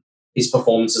on his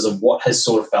performances and what has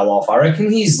sort of fell off, I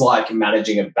reckon he's like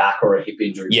managing a back or a hip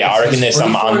injury. Yeah, I reckon there's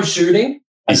some shooting.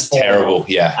 It's terrible.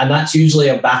 Yeah, and that's usually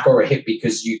a back or a hip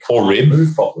because you can't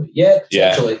move properly. Yeah,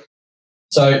 potentially. Yeah.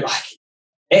 So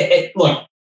like, look.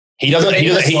 He doesn't.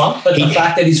 But the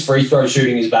fact that his free throw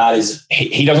shooting is bad is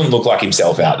he doesn't look like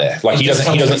himself out there. Like he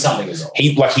doesn't.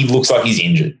 He looks like he's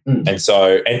injured, and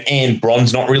so and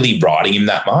Bron's not really riding him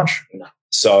that much. No.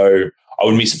 So I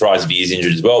wouldn't be surprised if he is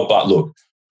injured as well. But look,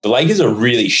 the Lakers are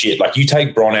really shit. Like you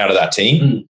take Bron out of that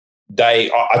team, I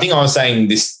think I was saying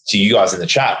this to you guys in the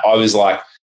chat. I was like,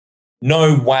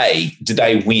 no way did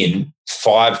they win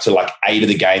 5 to like 8 of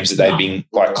the games that they've been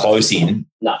like close in.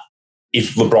 No.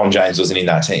 If LeBron James wasn't in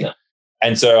that team. No.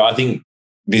 And so I think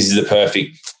this is the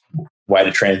perfect way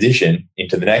to transition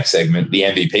into the next segment, the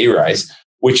MVP race,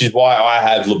 which is why I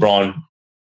have LeBron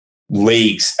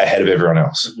leagues ahead of everyone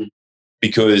else.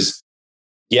 Because,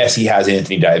 yes, he has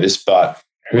Anthony Davis, but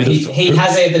he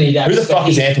has Anthony Davis. Who the fuck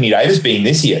is Anthony Davis being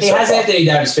this year? He has Anthony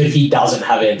Davis, but he doesn't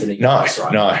have Anthony Davis,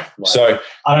 right? No. Like, so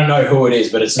I don't know who it is,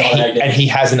 but it's not. And he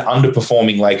has an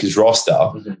underperforming Lakers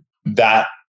roster that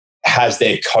has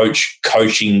their coach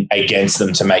coaching against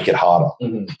them to make it harder,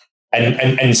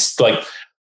 and like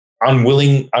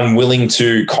unwilling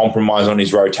to compromise on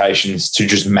his rotations to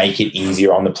just make it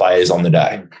easier on the players on the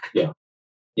day.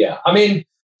 Yeah. I mean,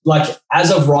 like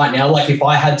as of right now, like if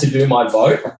I had to do my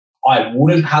vote, I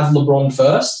wouldn't have LeBron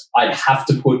first. I'd have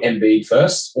to put Embiid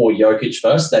first or Jokic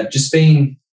first. They've just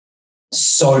been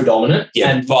so dominant. Yeah,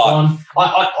 and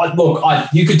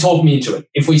look, you could talk me into it.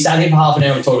 If we sat here for half an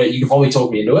hour and talked about it, you could probably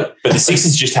talk me into it. But the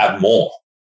Sixers just have more.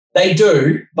 They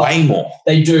do. Way more.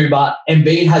 They do, but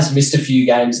Embiid has missed a few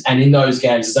games, and in those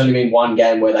games, there's only been one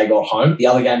game where they got home. The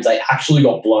other games, they actually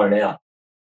got blown out.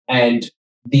 And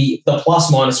the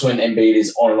plus minus when Embiid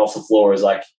is on and off the floor is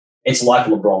like, it's like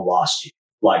LeBron last year.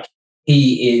 Like,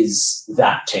 he is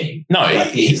that team. No,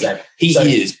 like, he is.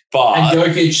 But and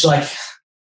Jokic, like,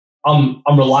 I'm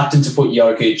reluctant to put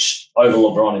Jokic over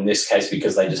LeBron in this case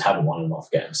because they just haven't won enough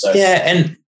games. So yeah,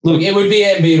 and look, it would be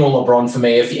Embiid or LeBron for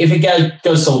me. If it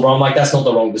goes to LeBron, like that's not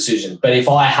the wrong decision. But if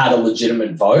I had a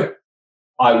legitimate vote,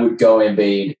 I would go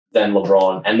Embiid then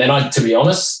LeBron, and then to be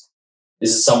honest,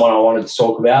 this is someone I wanted to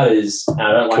talk about. And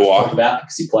I don't like to talk about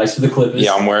because he plays for the Clippers.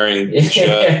 Yeah, I'm wearing a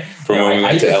shirt from when we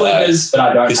went to LA. Clippers, but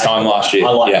I don't. This time last year, I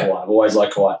like Kawhi. I've always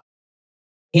liked Kawhi.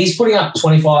 He's putting up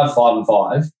 25, 5 and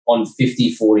 5 on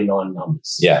 50, 49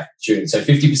 numbers. Yeah. Shooting. So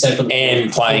 50% from the and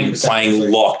playing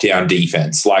lockdown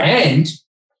defense. And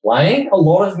playing a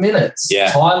lot of minutes.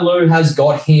 Yeah. Ty Lue has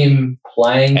got him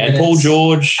playing and Paul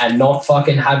George. And not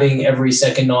fucking having every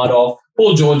second night off.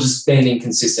 Paul George has been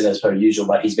inconsistent as per usual,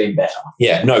 but he's been better.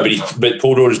 Yeah, no, but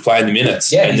Paul George is playing the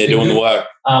minutes and they're doing the work.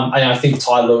 And I think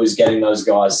Ty Lue is getting those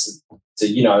guys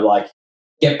to,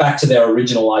 get back to their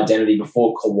original identity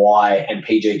before Kawhi and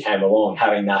PG came along,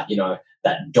 having that,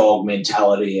 that dog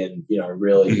mentality and,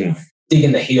 really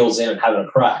digging the heels in and having a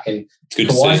crack. And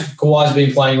Kawhi's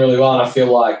been playing really well, and I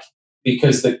feel like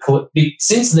because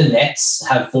since the Nets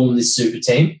have formed this super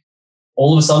team,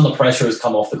 all of a sudden the pressure has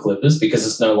come off the Clippers because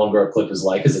it's no longer a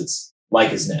Clippers-Lakers, it's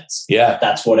Lakers-Nets. Yeah.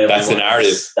 That's the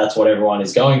narrative. That's what everyone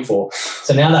is going for.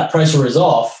 So now that pressure is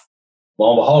off,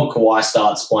 lo and behold, Kawhi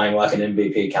starts playing like an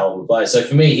MVP caliber player. So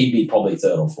for me, he'd be probably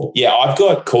third or fourth. Yeah, I've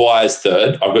got Kawhi as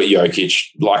third. I've got Jokic.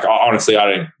 Like, honestly, I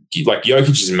don't – like,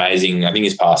 Jokic is amazing. I think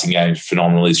his passing game is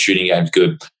phenomenal. His shooting game is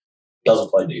good.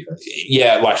 Doesn't play defense.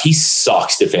 Yeah, like, he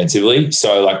sucks defensively.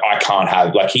 So, like, I can't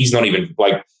have – like, he's not even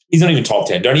top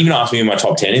 10. Don't even ask me who my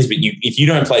top 10 is, but if you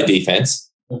don't play defense,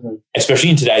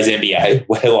 especially in today's NBA,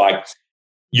 where, like –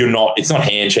 you're not, it's not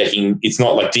hand checking. It's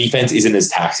not like defense isn't as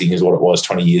taxing as what it was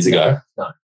 20 years ago.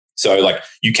 No. So like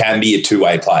you can be a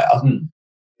two-way player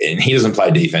and he doesn't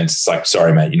play defense. It's like,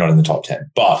 sorry, mate, you're not in the top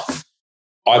 10. But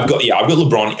I've got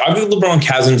LeBron. I've got LeBron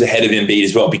chasms ahead of Embiid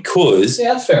as well because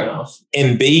that's fair enough.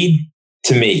 Embiid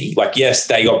to me, like, yes,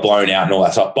 they got blown out and all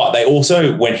that stuff, but they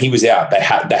also, when he was out, they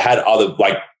had other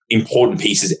like important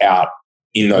pieces out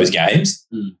in those games.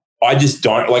 I just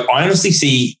don't I honestly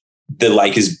see the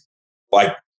Lakers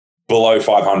like below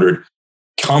 500,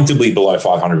 comfortably below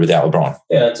 500 without LeBron.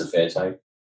 Yeah, that's a fair take.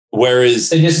 Whereas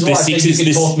so this is the Sixers, you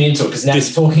can talk me into it because now you're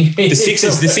talking me the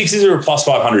Sixers are a plus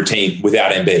 500 team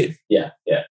without Embiid. Yeah,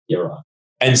 you're right.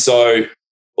 And so,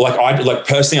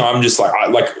 personally, I'm just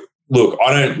look,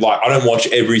 I don't watch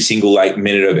every single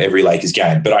minute of every Lakers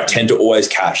game, but I tend to always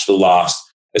catch the last,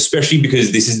 especially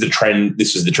because this is the trend.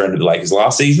 This was the trend of the Lakers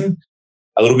last season.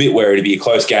 a little bit where it'd be a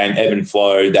close game, ebb and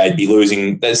flow. They'd be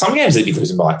losing. Some games they'd be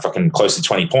losing by like fucking close to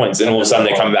 20 points. And all of a sudden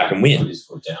they come back and win.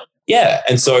 Yeah.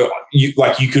 And so you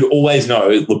could always know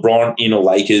LeBron in a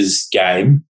Lakers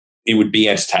game, it would be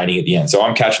entertaining at the end. So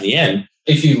I'm catching the end.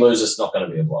 If you lose, it's not going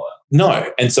to be a blowout.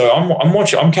 No. And so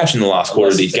I'm catching the last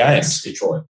quarter of these games.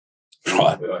 Detroit.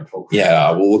 Right.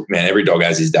 Yeah. Well, look, man, every dog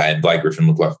has his day, and Blake Griffin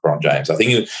looked like LeBron James. I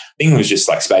think it was just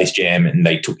like Space Jam, and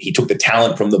he took the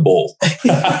talent from the ball.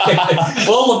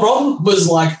 Well, LeBron was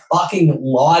like fucking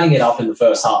lighting it up in the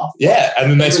first half. Yeah, and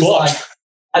then they swapped.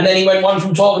 And then he went 1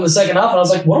 from 12 in the second half, and I was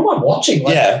like, what am I watching?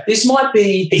 Like, this might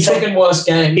be the second worst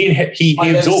game I've ever seen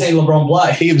LeBron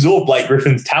play. He absorbed Blake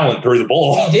Griffin's talent through the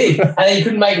ball. He did. And then he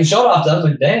couldn't make a shot after. I was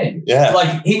like, damn. Yeah.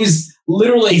 Like, he was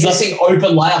literally missing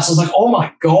open layups. I was like, oh,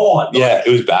 my God. Yeah, it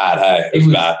was bad, hey. It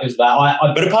was bad. It was bad.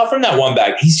 But apart from that one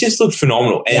bag, he's just looked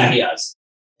phenomenal. And, he has.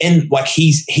 And, like,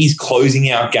 he's closing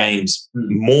out games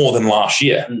more than last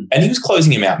year. And he was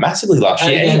closing him out massively last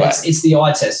year anyway. It's the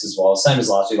eye test as well, same as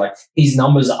last year. Like, his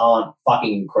numbers aren't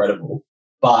fucking incredible,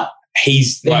 but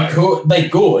they're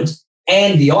good.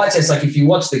 And the eye test, like, if you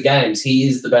watch the games, he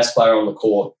is the best player on the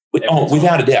court.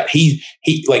 Without a doubt. He's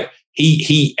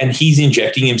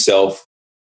injecting himself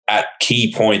at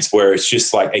key points where it's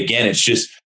just like, again, it's just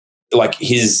like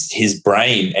his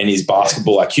brain and his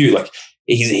basketball IQ, like,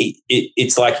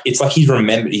 it's like he's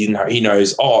remembered. He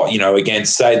knows.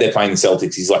 Against, say they're playing the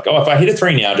Celtics, he's like, if I hit a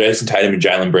three now, Jason Tatum and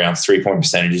Jaylen Brown's 3-point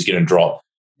percentage is going to drop.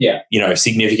 Yeah,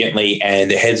 significantly, and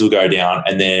their heads will go down,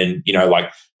 and then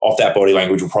off that body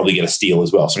language will probably get a steal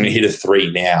as well. So I'm going to hit a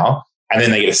three now, and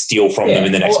then they get a steal from them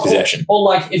in the next possession. Or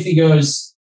like if he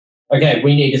goes, okay,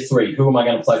 we need a three. Who am I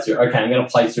going to play through? Okay, I'm going to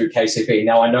play through KCP.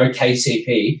 Now I know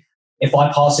KCP. If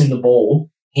I pass him the ball,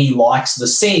 he likes the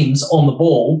seams on the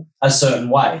ball a certain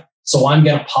way. So I'm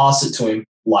going to pass it to him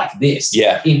like this,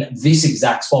 in this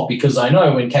exact spot, because I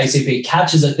know when KCP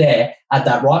catches it there at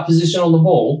that right position on the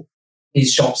ball,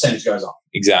 his shot percentage goes up.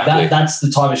 Exactly. That's the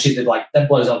type of shit that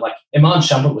blows up. Like Iman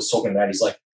Shumpert was talking about. He's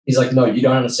like, no, you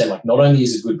don't understand. Like, not only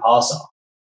is he a good passer,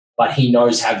 but he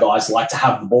knows how guys like to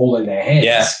have the ball in their hands.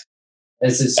 Yeah.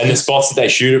 And the spots that they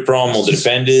shoot it from, or the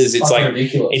defenders, it's like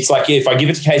ridiculous. It's like, if I give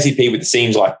it to KCP with the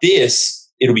seams like this,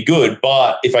 it'll be good.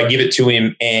 But if I give it to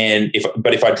him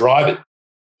if I drive it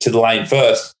to the lane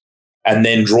first and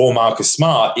then draw Marcus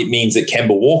Smart, it means that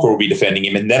Kemba Walker will be defending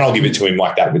him, and then I'll give it to him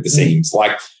like that with the seams.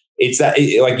 Like, it's that,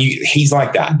 he's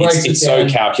like that. It's so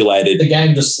calculated. The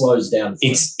game just slows down.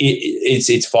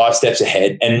 It's 5 steps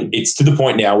ahead, and it's to the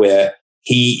point now where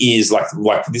he is like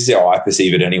this is how I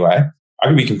perceive it anyway. I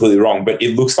could be completely wrong, but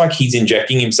it looks like he's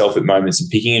injecting himself at moments and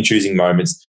picking and choosing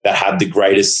moments that have the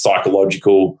greatest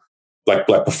psychological, like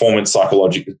performance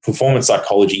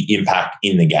psychology impact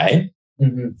in the game.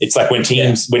 Mm-hmm. It's like when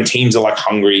teams are like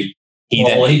hungry. He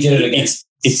did it against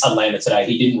Atlanta today.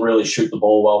 He didn't really shoot the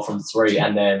ball well from 3,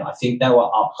 and then I think they were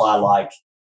up by like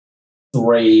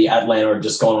 3. Atlanta had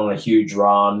just gone on a huge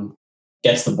run.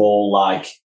 Gets the ball like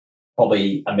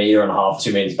probably 1.5 meters,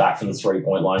 2 meters back from the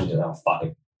 3-point line. Fuck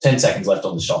it. 10 seconds left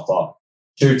on the shot clock.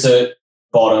 Shoots it,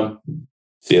 bottom.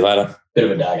 See you later. Bit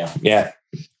of a dagger. Yeah.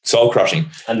 Soul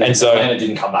crushing. And so Atlanta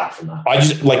didn't come back from that. I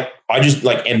just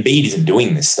Embiid isn't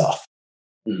doing this stuff.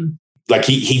 Mm. Like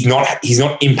he's not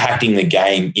impacting the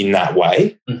game in that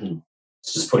way. Mm-hmm.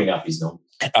 It's just putting up his numbers.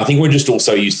 I think we're just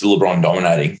also used to LeBron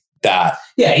dominating that.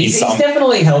 Yeah, he's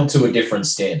definitely held to a different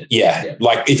standard. Yeah.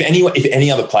 Like if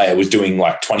any other player was doing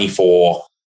like 24,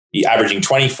 averaging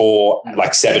 24,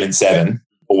 like 7 and 7,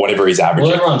 or whatever he's averaging.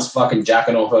 Well, everyone's fucking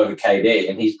jacking off over KD,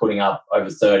 and he's putting up over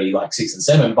 30, like 6 and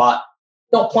 7, but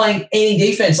not playing any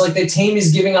defense. Like their team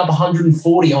is giving up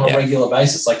 140 on a regular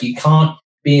basis. Like you can't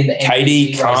be in the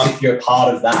KD race if you're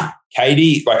part of that.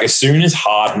 KD, like as soon as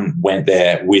Harden went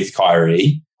there with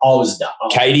Kyrie, I was done.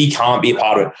 KD can't be a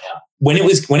part of it. Yeah. When it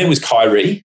was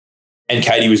Kyrie and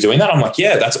KD was doing that, I'm like,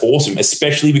 yeah, that's awesome.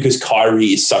 Especially because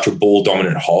Kyrie is such a ball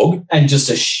dominant hog and just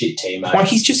a shit teammate. Like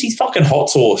he's fucking hot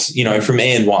sauce, from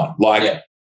and one. Like,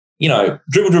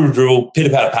 dribble, pitter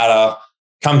patter,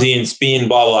 comes in, spin,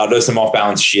 blah blah, does some off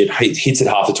balance shit, hits it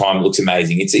half the time, it looks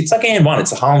amazing. It's like and one.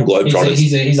 It's a Harlem Globetrotters.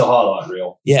 He's a highlight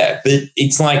reel. Yeah, but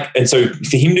it's like, and so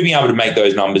for him to be able to make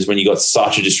those numbers when you got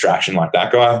such a distraction like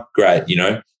that guy, great,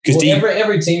 because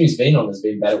every team he's been on has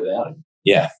been better without him.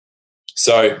 Yeah,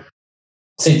 so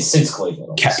since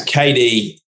Cleveland,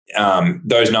 KD,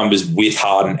 those numbers with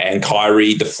Harden and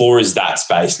Kyrie, the floor is that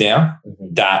space now.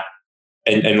 Mm-hmm. That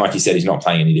and like you said, he's not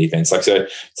playing any defense. Like so,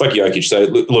 it's like Jokic. So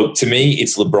look, to me,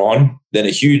 it's LeBron, then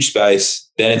a huge space,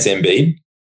 then it's Embiid,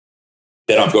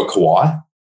 then I've got Kawhi,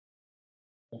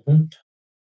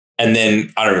 and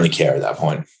then I don't really care at that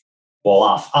point.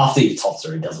 Well, after your top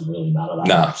three, it doesn't really matter that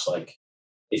No. much. Like,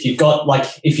 if you've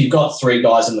got three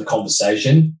guys in the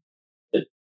conversation, the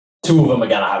two of them are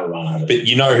going to have a run at it. But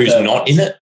you know who's not in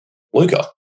it? Luca.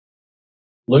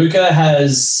 Luca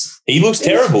he looks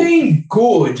terrible. He's been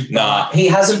good, but he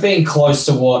hasn't been close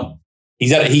to what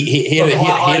he's had. He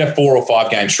had a 4 or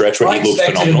 5 game stretch where he looked phenomenal. I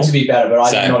expected him to be better, but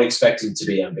I did not expect him to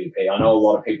be MVP. I know a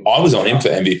lot of people. I was on him for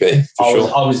MVP.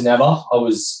 I was never. I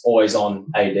was always on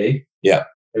AD. Yeah.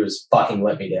 It was fucking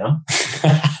let me down.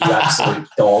 You absolute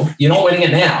dog. You're not winning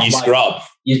it now. You scrub.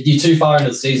 You're too far into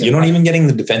the season. You're not even getting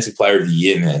the Defensive Player of the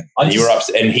Year, man. You were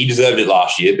upset, and he deserved it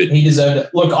last year. But he deserved it.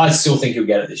 Look, I still think he'll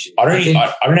get it this year. I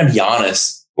don't have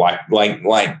Giannis.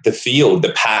 Like the field,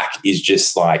 the pack is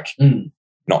just like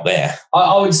not there.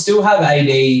 I would still have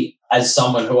AD as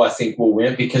someone who I think will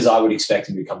win it because I would expect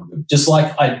him to become good. Just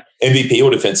like MVP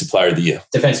or Defensive Player of the Year.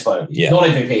 Defensive Player of the Year. Yeah. Not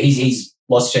MVP. He's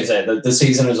lost a chance there. The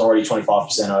season is already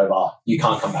 25% over. You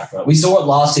can't come back from it. We saw it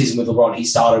last season with LeBron. He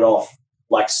started off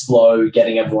like slow,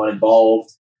 getting everyone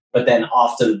involved. But then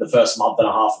after the first month and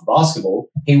a half of basketball,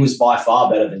 he was by far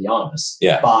better than Giannis.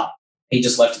 Yeah. But he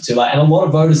just left it too late. And a lot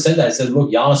of voters said that. They said,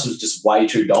 look, Giannis was just way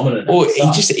too dominant. Well,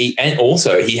 and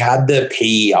also he had the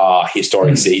PR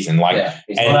historic season.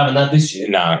 He's not having that this year.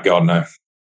 No, God, no.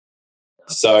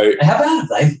 So how bad have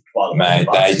they? Mate,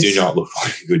 they do not look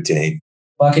like a good team.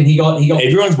 Fucking he got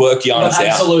everyone's worked Giannis out.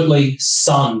 Absolutely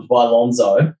sunned by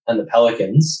Lonzo and the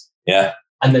Pelicans. Yeah.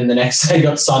 And then the next day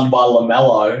got sunned by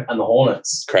LaMelo and the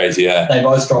Hornets. Crazy, yeah. They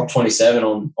both dropped 27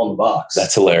 on the Bucks.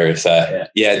 That's hilarious, eh?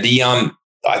 Yeah.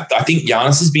 I think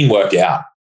Giannis has been worked out.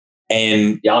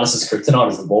 And Giannis'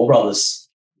 kryptonite is the Ball brothers.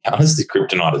 Giannis'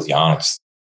 kryptonite is Giannis.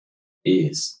 He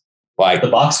is. Like the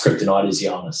Bucks' kryptonite is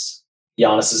Giannis.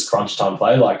 Giannis's crunch time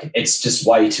play, like it's just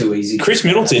way too easy. Chris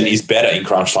Middleton is better in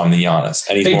crunch time than Giannis,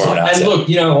 and he's more of an asset. And look,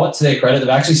 you know what? To their credit, they've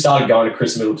actually started going to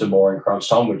Chris Middleton more in crunch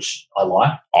time, which I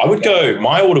like. I would go.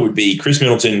 My order would be Chris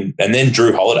Middleton, and then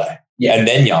Drew Holiday, and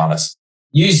then Giannis.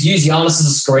 Use Giannis as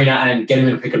a screener and get him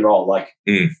in a pick and roll. Like,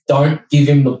 don't give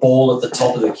him the ball at the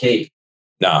top of the key.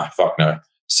 Nah, fuck no.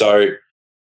 So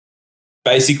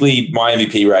basically, my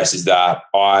MVP race is that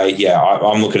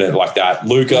I'm looking at it like that.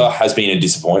 Luka has been a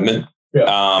disappointment.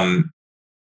 Yeah.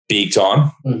 Big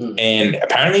time. Mm-hmm. And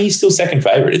apparently he's still second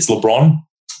favorite. It's LeBron.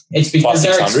 It's because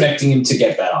they're expecting him to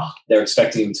get better. They're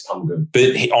expecting him to come good.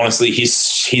 But honestly,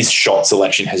 his shot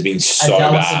selection has been so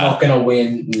bad. Dallas are not going to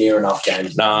win near enough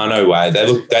games. No way. They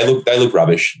look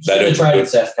rubbish. They don't trade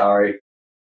Seth Curry.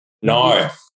 No.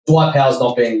 Dwight Powell's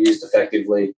not being used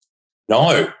effectively.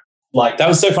 No. Like that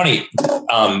was so funny.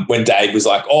 When Dave was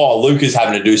like, "Oh, Luka's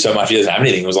having to do so much. He doesn't have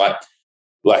anything." It was like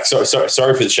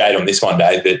sorry for the shade on this one,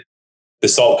 Dave, but the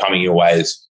salt coming your way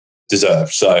is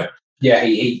deserved. So yeah,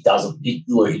 he doesn't.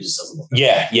 Luka just doesn't look.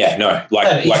 Yeah, no.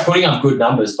 He's putting up good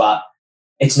numbers, but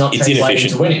it's not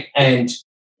translating to winning. And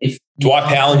if Dwight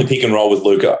Powell in the pick and roll with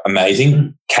Luka,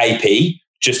 amazing. KP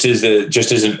just as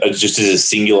a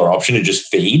singular option to just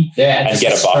feed and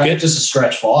get a bucket, just a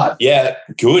stretch five. Yeah,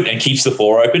 good, and keeps the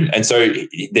floor open. And so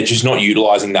they're just not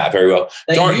utilizing that very well.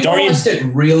 They utilized it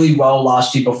really well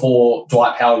last year before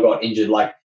Dwight Powell got injured.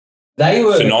 Like they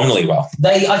were phenomenally well.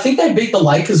 I think they beat the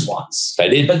Lakers once. They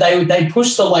did, but they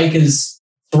pushed the Lakers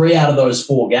 3 out of those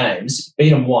 4 games.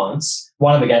 Beat them once.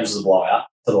 One of the games was a blowout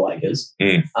for the Lakers.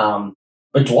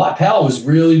 But Dwight Powell was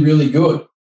really, really good.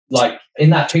 Like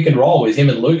in that pick and roll with him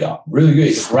and Luka, really good.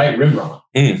 He's a great rim runner.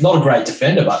 Not a great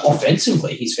defender, but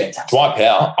offensively, he's fantastic. Dwight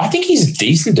Powell, I think he's a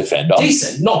decent defender.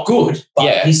 Decent, not good,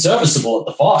 but he's serviceable at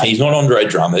the 5. He's not Andre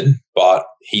Drummond, but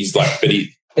he's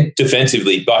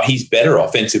defensively, but he's better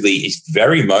offensively. He's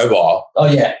very mobile.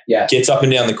 Oh, yeah. Gets up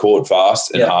and down the court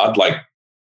fast and hard. Like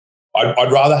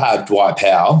I'd rather have Dwight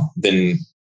Powell than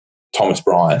Thomas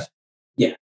Bryant.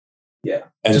 Yeah.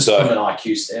 And just so, from an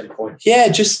IQ standpoint. Yeah,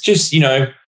 just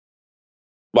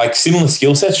like similar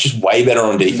skill sets, just way better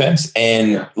on defense.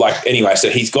 And anyway, so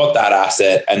he's got that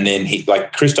asset. And then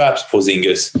Kristaps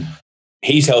Porzingis,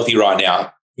 he's healthy right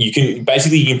now. You can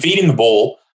feed him the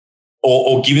ball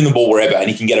or give him the ball wherever, and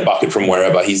he can get a bucket from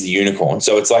wherever. He's the unicorn.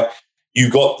 So it's like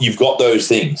you've got those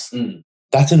things.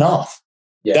 That's enough.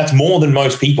 Yeah. That's more than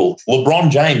most people. LeBron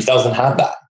James doesn't have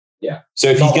that. Yeah. So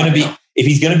if he's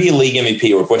going to be a league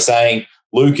MVP, or if we're saying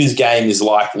Luka's game is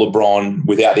like LeBron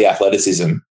without the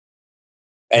athleticism,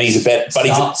 and he's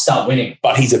start winning,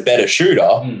 but he's a better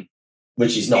shooter,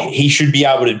 which he's not. He should be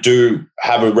able to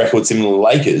have a record similar to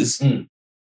Lakers.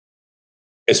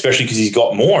 especially because he's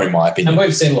got more, in my opinion. And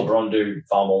we've seen LeBron do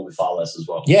far more with far less as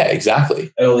well. Yeah,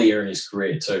 exactly. Earlier in his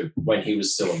career too, when he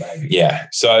was still a baby. Yeah.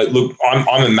 So, look,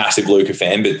 I'm a massive Luka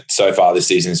fan, but so far this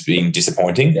season's been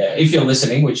disappointing. Yeah, if you're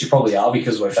listening, which you probably are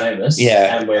because we're famous.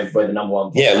 Yeah. And we're the number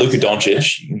one. Yeah, Luka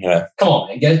Doncic. Come on,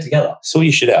 man, get it together. Sort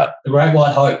your shit out. The Great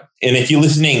White Hope. And if you're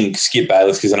listening, Skip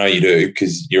Bayless, because I know you do,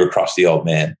 because you're a crusty old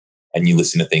man and you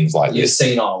listen to things like you're this.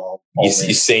 Senile. You're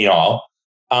senile.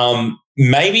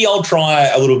 Maybe I'll try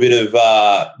a little bit of,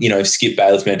 Skip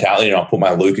Bayless mentality, and I'll put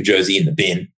my Luka jersey in the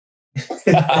bin.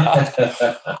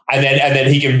 and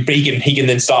then he can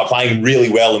then start playing really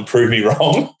well and prove me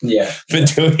wrong. Yeah. For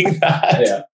doing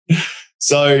that. Yeah.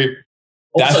 So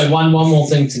also one more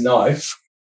thing to note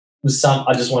was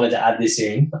I just wanted to add this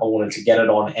in. I wanted to get it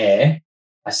on air.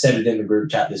 I said it in the group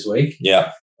chat this week.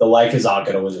 Yeah. The Lakers aren't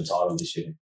going to win the title this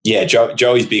year. Yeah,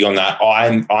 Joey's big on that.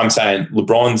 I'm saying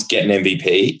LeBron's getting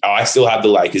MVP. I still have the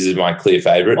Lakers as my clear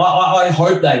favorite. I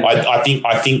hope they. I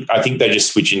think they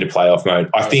just switch into playoff mode.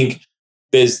 I think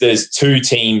there's two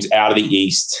teams out of the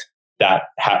East that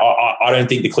I don't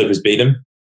think the Clippers beat them.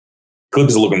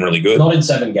 Clippers are looking really good. Not in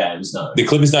 7 games, no. The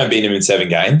Clippers don't beat them in 7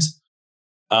 games.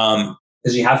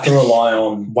 Because you have to rely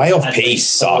on way off piece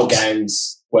sucks. 4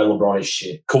 games where LeBron is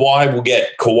shit. Kawhi will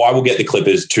get the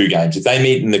Clippers 2 games. If they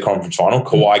meet in the conference final,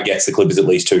 Kawhi gets the Clippers at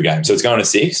least 2 games. So it's going to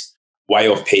 6. Way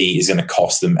off P is going to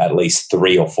cost them at least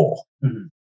 3 or 4.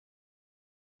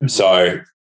 Mm-hmm. So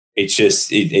it's just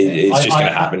going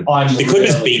to happen. The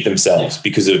Clippers beat themselves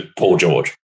because of Paul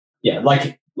George. Yeah,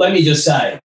 like let me just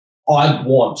say, I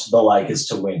want the Lakers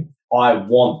to win. I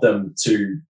want them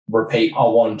to repeat. I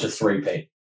want them to three-peat.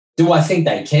 Do I think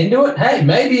they can do it? Hey,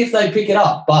 maybe if they pick it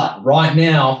up. But right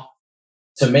now,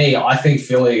 to me, I think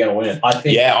Philly are going to win it. I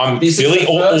think this is the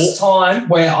first time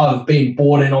where I've been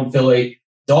bought in on Philly.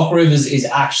 Doc Rivers is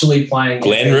actually playing.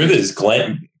 Glenny Rivers.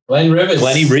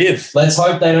 Let's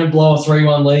hope they don't blow a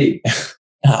 3-1 lead.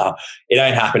 It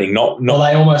ain't happening. Well,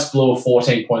 they almost blew a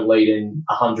 14-point lead in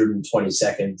 120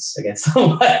 seconds against the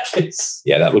Lakers.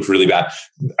 Yeah, that looked really bad.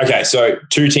 Okay, so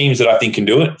 2 teams that I think can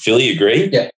do it. Philly, agree.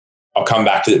 Yeah. I'll come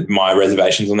back to my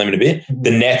reservations on them in a bit. Mm-hmm.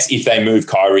 The Nets, if they move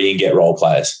Kyrie and get role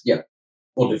players. Yeah.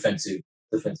 Or defensive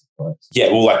players. Yeah,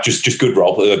 well, like just good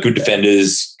role players, good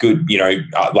defenders, good, good.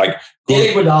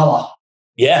 Iguodala.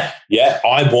 Yeah.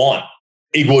 I want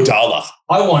Iguodala.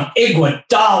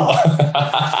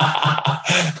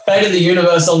 Fate of the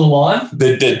universe on the line.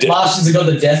 The Martians have got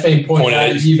the death beam pointed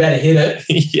out. You better hit it.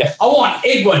 Yeah. I want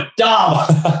Iguodala.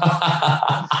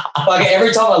 Like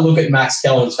every time I look at Max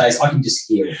Kellen's face, I can just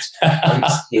hear it.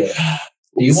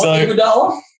 Do you want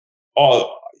Iguodala?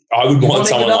 Oh, I would want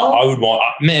someone.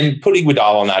 Put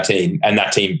Iguodala on that team, and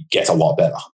that team gets a lot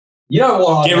better. You know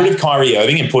what? Get rid of Kyrie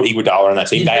Irving and put Iguodala on that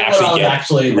team. They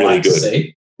actually really like good. To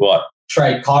see? What?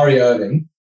 Trade Kyrie Irving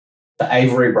for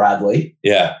Avery Bradley.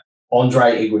 Yeah.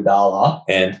 Andre Iguodala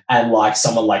and like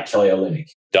someone like Kelly Olynyk.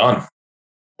 Done.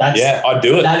 I'd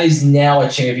do it. That is now a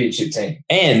championship team.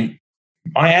 And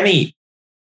Miami.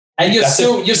 And you're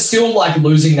still like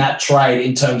losing that trade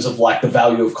in terms of like the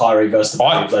value of Kyrie versus the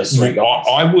value of those 3 guys.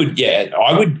 I would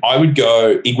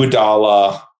go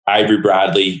Iguodala, Avery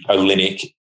Bradley,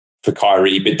 Olynyk for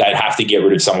Kyrie, but they'd have to get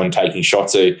rid of someone taking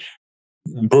shots. So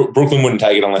Brooklyn wouldn't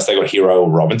take it unless they got Hero or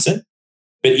Robinson.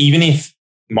 But even if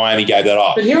Miami gave that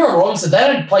up. But Hero Robinson, they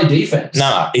don't play defense.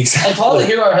 Nah, exactly. And Tyler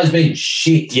Hero has been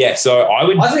shit. Yeah, so I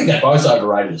think they're both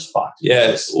overrated as fuck.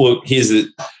 Yes. Look,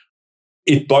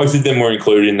 if both of them were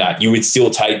included in that, you would still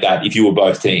take that if you were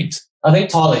both teams. I think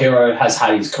Tyler Hero has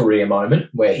had his career moment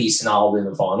where he snarled in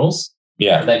the finals.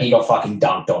 Yeah. And then he got fucking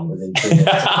dunked on within 2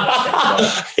 minutes.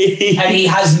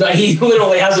 And he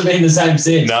literally hasn't been the same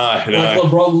since. No. Like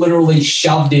LeBron literally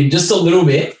shoved him just a little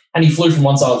bit and he flew from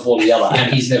one side of the floor to the other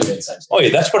and he's never been the same since. Oh, yeah,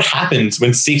 that's what happens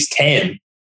when 6'10",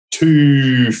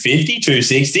 250,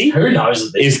 260 who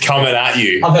knows is coming at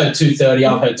you. I've heard 230,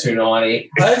 I've heard 290.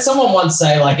 I heard someone once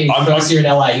say like in first year in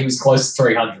LA he was close to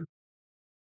 300.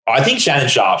 I think Shannon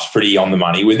Sharp's pretty on the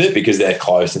money with it because they're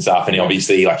close and stuff, and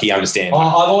obviously he understands.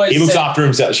 He looks after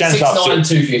himself. Shannon Sharp's 6'9",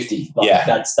 250.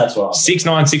 That's what I'm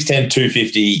 6'9", 6'10",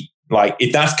 250. Like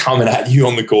if that's coming at you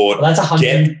on the court, well, that's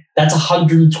 100. That's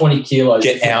 120 kilos.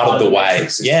 Get out of the way.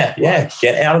 Yeah.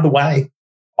 Get out of the way.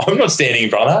 I'm not standing in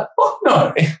front of that.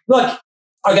 No, like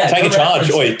okay. Take a charge.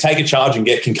 Take a charge and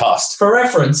get concussed. For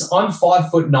reference, I'm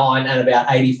 5'9" and about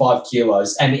 85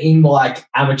 kilos, and in like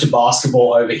amateur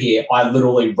basketball over here, I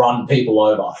literally run people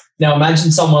over. Now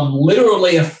imagine someone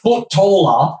literally a foot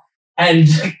taller and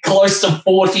close to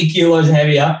 40 kilos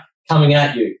heavier coming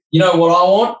at you. You know what I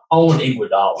want? I want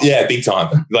Iguodala. Yeah, big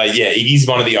time. Like, yeah, he's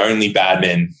one of the only bad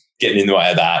men getting in the way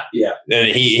of that. Yeah. And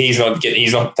he's not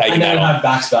taking and that on. Have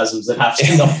back spasms and have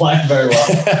to not play very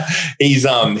well. he's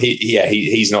not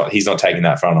taking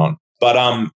that front on.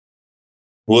 But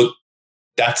look,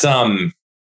 that's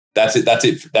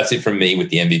it from me with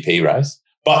the MVP race.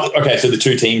 But okay, so the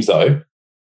two teams though.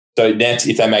 So Nets,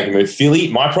 if they make a move, Philly.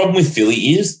 My problem with Philly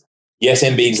is, yes,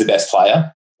 Embiid's the best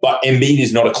player, but Embiid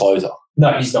is not a closer.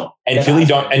 No, he's not. And Philly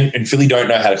don't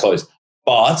know how to close.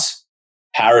 But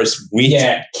Harris with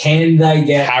can they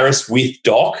get Harris with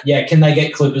Doc? Yeah, can they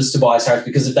get Clippers Tobias Harris?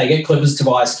 Because if they get Clippers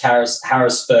Tobias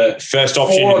Harris for first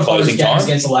option in closing time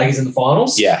against the Lakers in the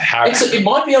finals, Harris, it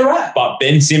might be a wrap. But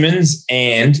Ben Simmons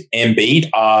and Embiid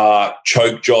are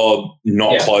choke job,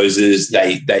 not closers.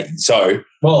 They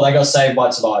got saved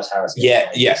by Tobias Harris.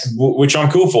 Which I'm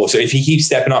cool for. So if he keeps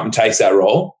stepping up and takes that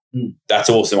role, that's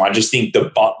awesome. I just think the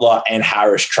Butler and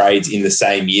Harris trades in the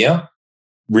same year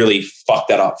really fucked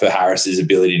that up for Harris's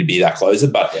ability to be that closer.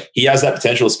 But he has that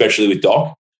potential, especially with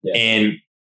Doc. Yeah. And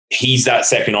he's that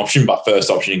second option, but first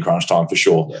option in crunch time for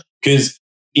sure. Because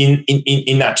in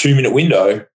that 2-minute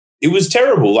window, it was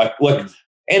terrible. Like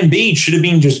Embiid should have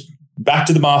been just back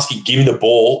to the basket, give him the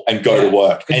ball and go to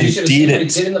work. And he didn't. He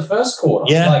did in the first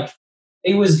quarter. Yeah.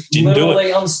 He was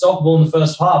literally unstoppable in the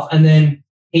first half. And then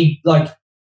he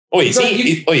Is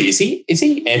he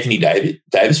Anthony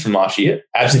Davis from last year?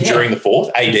 Absent during the fourth.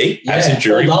 AD absent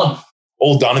during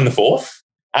all done in the fourth.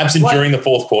 Absent during the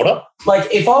fourth quarter.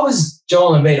 If I was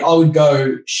Joel Embiid, I would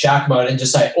go Shaq mode and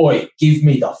just say, "Oi, give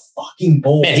me the fucking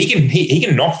ball." Man, he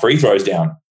can knock free throws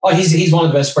down. Oh, he's one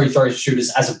of the best free throw shooters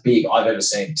as a big I've ever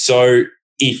seen. So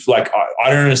if I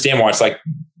don't understand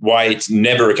why it's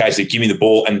never a case of give me the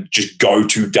ball and just go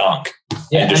to dunk.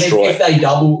 Yeah, and destroy. If they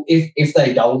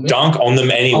double me, dunk on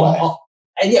them anyway.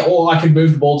 Or I could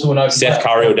move the ball to an open Seth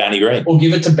Curry or Danny Green. Or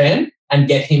give it to Ben and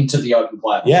get him to the open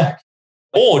player. Yeah.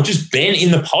 Or just Ben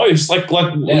in the post, like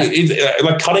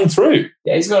cutting through.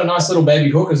 Yeah, he's got a nice little baby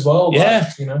hook as well. Yeah.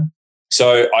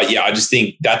 So, I just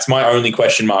think that's my only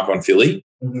question mark on Philly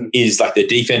is the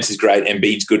defense is great.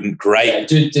 Embiid's good and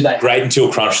great. Yeah, great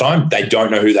until crunch time. They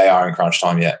don't know who they are in crunch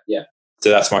time yet. Yeah. So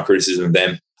that's my criticism of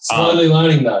them. Slowly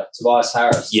learning though, Tobias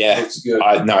Harris. Yeah. Looks good.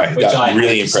 I know. That's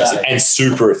really impressive and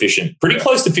super efficient. Pretty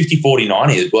close to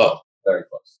 50-40-90 as well. Very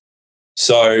close.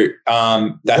 So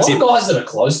that's it. A lot of guys that are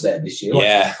close there this year. A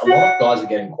lot of guys are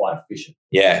getting quite efficient.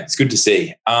 Yeah, it's good to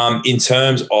see. In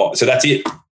terms of, so that's it.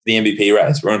 The MVP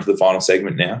race. We're on to the final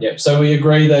segment now. Yeah. So we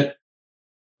agree that.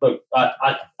 Look,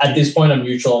 at this point, I'm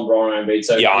neutral on LeBron and Embiid.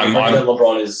 So I'm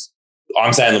LeBron is.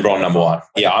 I'm saying LeBron number one.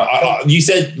 Yeah, you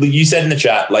said in the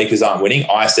chat Lakers aren't winning.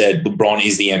 I said LeBron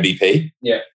is the MVP.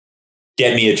 Yeah.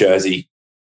 Get me a jersey.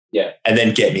 Yeah. And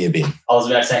then get me a bin. I was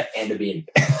about to say and a bin.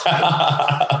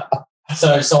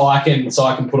 So I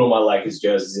can put all my Lakers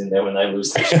jerseys in there when they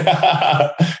lose.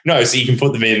 No, so you can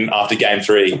put them in after Game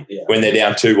 3 when they're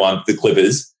down 2-1 to the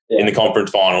Clippers in the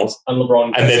conference finals. And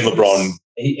LeBron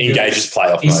engages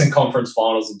playoff Eastern mode. Conference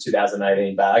Finals in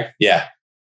 2018 bag. Yeah.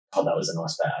 Oh, that was a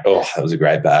nice bag. Oh, that was a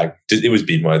great bag. It was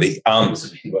bin-worthy. It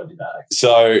was a bin-worthy bag.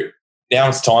 So now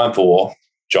it's time for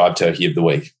Jive Turkey of the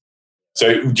Week.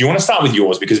 So do you want to start with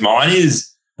yours? Because mine is...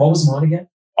 What was mine again?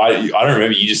 I don't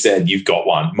remember. You just said you've got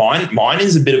one. Mine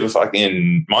is a bit of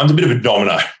a mine's a bit of a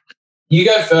domino. You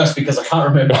go first because I can't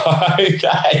remember.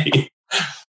 Okay.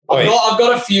 I've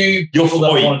got a few people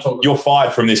that I want to talk about. You're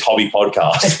fired from this hobby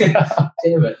podcast.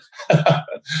 Damn it.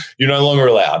 You're no longer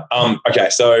allowed. Okay,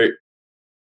 so...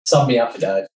 Sub me up for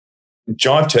Dave.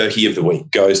 Jive Turkey of the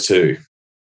Week goes to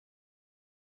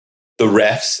the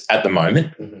refs at the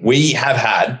moment. Mm-hmm. We have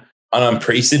had an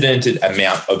unprecedented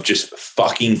amount of just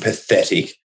fucking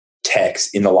pathetic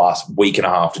techs in the last week and a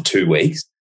half to 2 weeks,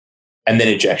 and then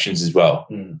ejections as well.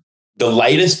 Mm. The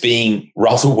latest being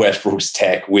Russell Westbrook's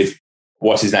tech with,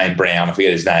 what's his name, Brown? I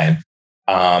forget his name.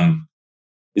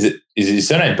 Is it his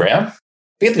surname Brown? I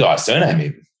forget the guy's surname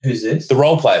even. Who's this? The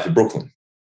role player for Brooklyn.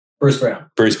 Bruce Brown,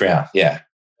 yeah.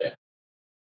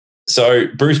 So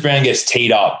Bruce Brown gets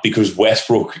teed up because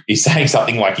Westbrook is saying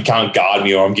something like, "You can't guard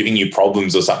me," or "I'm giving you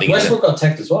problems," or something. Westbrook got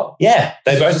teched as well. Yeah,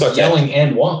 they both got yelling teched.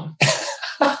 And won.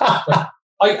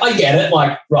 I get it.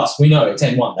 Like, Russ, we know it's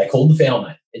N1. They called the foul,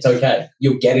 mate. It's okay.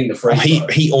 You're getting the free throw.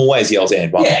 He always yells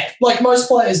N1. Yeah, like most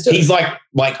players do. He's like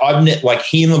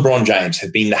he and LeBron James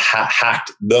have been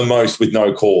hacked the most with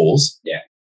no calls. Yeah.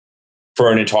 For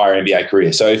an entire NBA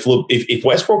career. So if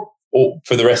Westbrook or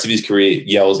for the rest of his career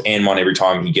yells and one every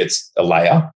time he gets a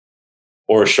layup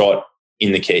or a shot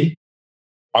in the key,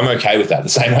 I'm okay with that. The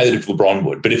same way that if LeBron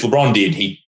would. But if LeBron did,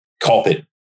 he'd cop it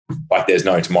like there's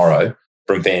no tomorrow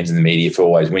from fans and the media for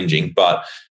always whinging. But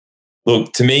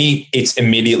Look, to me, it's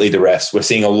immediately the refs. We're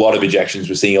seeing a lot of ejections.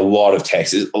 We're seeing a lot of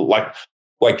texts. Like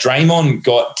Draymond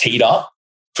got teed up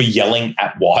for yelling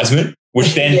at Wiseman,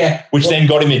 which then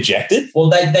got him ejected. Well,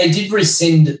 they did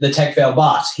rescind the tech foul,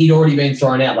 but he'd already been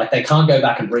thrown out. Like, they can't go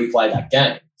back and replay that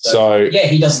game. So yeah,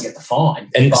 he doesn't get the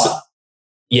fine.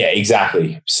 Yeah,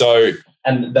 exactly. So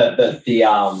and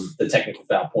the technical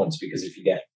foul points, because if you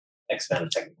get X amount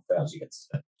of technical fouls, you get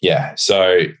suspended. Yeah,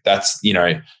 so that's,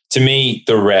 to me,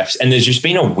 the refs, and there's just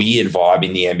been a weird vibe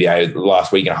in the NBA the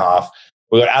last week and a half.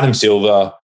 We got Adam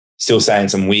Silver still saying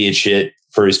some weird shit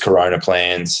for his corona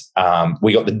plans.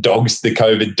 We got the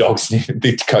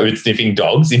COVID sniffing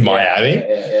dogs in Miami.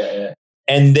 Yeah.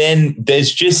 And then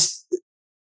there's just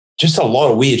a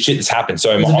lot of weird shit that's happened.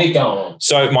 So there's a bit going on.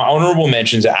 So my honourable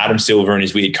mentions are Adam Silver and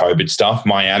his weird COVID stuff,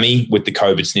 Miami with the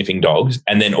COVID sniffing dogs,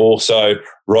 and then also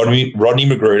Rodney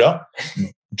Magruder,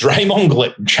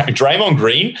 Draymond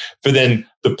Green for then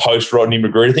the post Rodney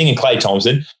Magruder thing, and Klay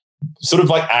Thompson sort of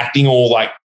like acting all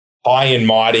like high and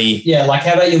mighty. Yeah, like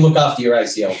how about you look after your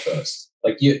ACL first?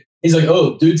 Like he's like,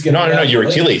 oh, dude's going to No, you're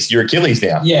Achilles. You're Achilles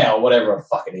now. Yeah, or whatever the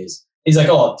fuck it is. He's like,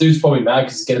 oh, dude's probably mad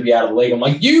because he's going to be out of the league. I'm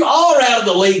like, you are out of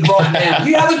the league right now.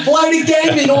 You haven't played a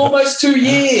game in almost 2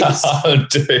 years. Oh,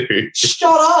 dude.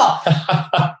 Shut up.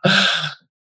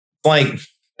 Like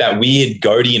that weird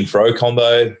Goaty and Fro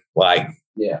combo. Like,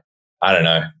 yeah, I don't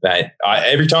know.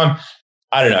 Every time,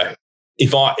 I don't know.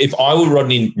 If I were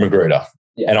Rodney Magruder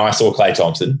and I saw Klay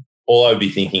Thompson, all I would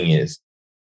be thinking is,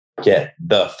 get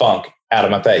the funk out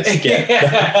of my face.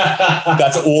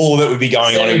 That's all that would be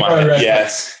going on in my head.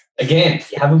 Yes. Again, if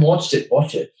you haven't watched it,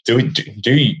 watch it. Do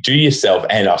yourself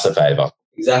and us a favour.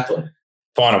 Exactly.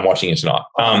 Fine, I'm watching it tonight.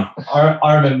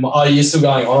 I remember. Oh, you're still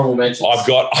going honourable mentions. You've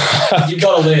got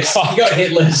a list. You got a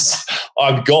hit list.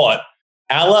 I've got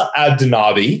Ala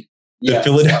Abdenabi, the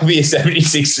Philadelphia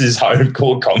 76ers home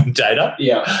court commentator.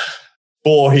 Yeah.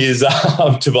 For his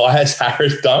Tobias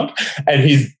Harris dunk and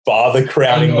his father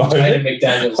crowning moment. Jaden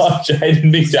McDaniels.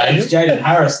 Jaden McDaniels. It's Jaden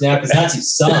Harris now because that's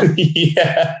his son.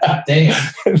 Yeah. Damn.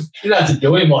 You don't have to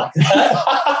do him like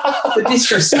that. The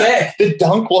disrespect. The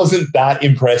dunk wasn't that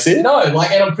impressive. No, and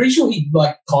I'm pretty sure he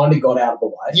kind of got out of the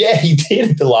way. Yeah, he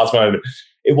did at the last moment.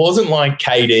 It wasn't like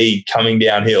KD coming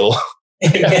downhill.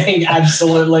 Getting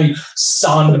absolutely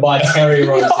sunned by Terry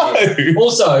Rozier. No.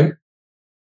 Also,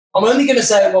 I'm only going to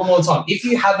say it one more time. If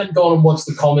you haven't gone and watched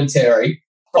the commentary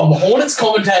from the Hornets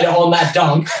commentator on that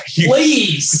dunk,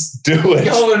 please do it.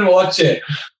 Go and watch it.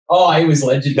 Oh, he was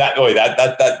legendary.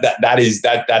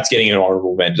 That's getting an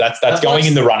honourable mention. That's going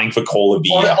in the running for Call of the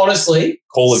Year. Honestly,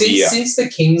 Call of the Year. Since the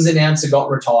Kings announcer got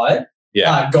retired,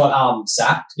 got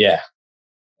sacked. Yeah,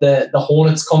 the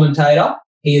Hornets commentator,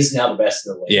 he is now the best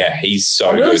in the league. Yeah, he's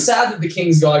so I'm really good. sad that the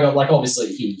Kings guy got obviously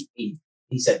he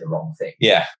said the wrong thing.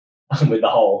 Yeah. With the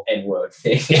whole N-word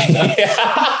thing.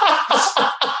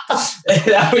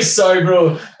 That was so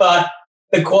brutal. But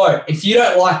the quote, if you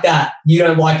don't like that, you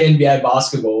don't like NBA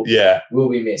basketball, will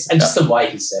be missed. And just the way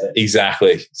he said it.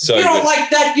 Exactly. So you don't like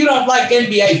that, you don't like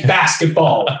NBA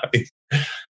basketball. Am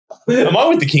I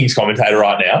with the Kings commentator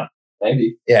right now?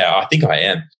 Maybe. Yeah, I think I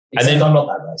am. Except I'm not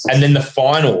that racist. And then the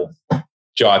final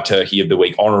Jive Turkey of the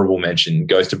week, honourable mention,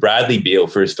 goes to Bradley Beal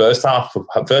for his first half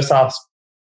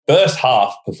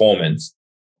performance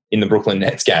in the Brooklyn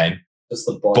Nets game. Just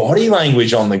the body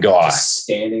language on the guy. Just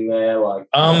standing there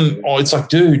it's like,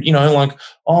 dude,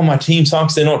 my team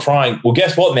sucks, they're not trying. Well,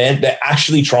 guess what, man? They're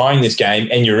actually trying this game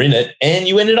and you're in it and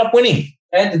you ended up winning.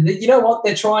 And you know what?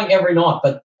 They're trying every night,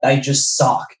 but they just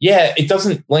suck. Yeah, it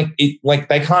doesn't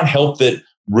they can't help that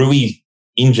Rui's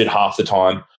injured half the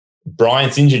time.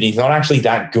 Bryant's injured. He's not actually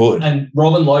that good. And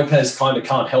Robin Lopez kind of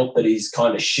can't help that he's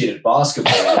kind of shit at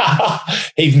basketball.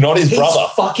 He's not his brother.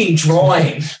 He's fucking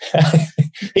trying.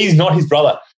 He's not his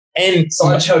brother. And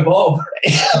Sideshow Bob.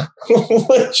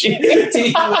 Legit.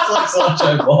 He looks like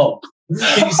Sideshow Bob.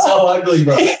 He's so ugly,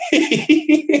 bro.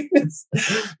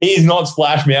 He's not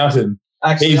Splash Mountain.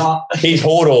 Actually, he's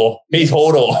Hodor. He's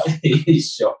Hodor.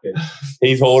 He's shocking.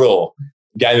 He's Hodor.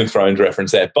 Game of Thrones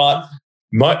reference there. But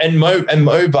Mo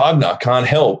Wagner can't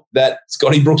help that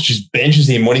Scotty Brooks just benches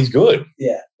him when he's good.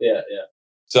 Yeah.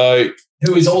 So,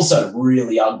 who is also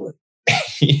really ugly.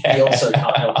 Yeah. He also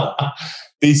can't help that.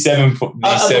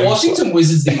 The Washington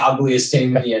Wizards the ugliest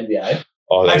team in the NBA?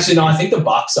 Actually, no, I think the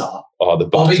Bucks are. Oh, the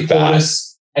Bucks Bobby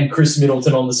Portis and Chris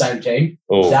Middleton on the same team.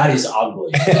 Ooh. That is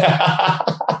ugly.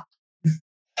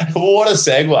 What a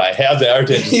segue. How's our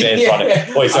attention span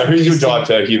funny? Wait, so who's your Jive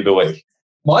Turkey of the week?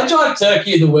 My Jive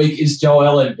Turkey of the week is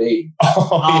Joel Embiid.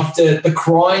 After the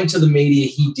crying to the media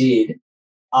he did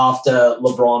after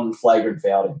LeBron flagrant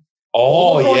fouled him.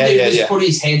 Oh, LeBron did put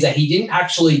his hands out. He didn't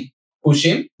actually push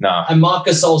him. No. And Marc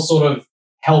Gasol sort of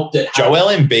helped it happen. Joel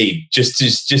Embiid, just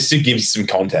to give you some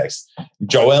context,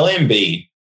 Joel Embiid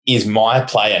is my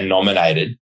player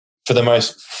nominated for the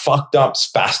most fucked up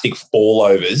spastic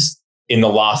fallovers in the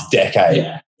last decade.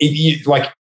 Yeah.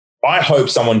 I hope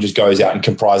someone just goes out and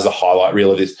comprises a highlight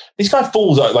reel of this. This guy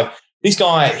falls over. Like, this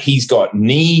guy, he's got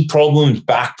knee problems,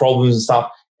 back problems and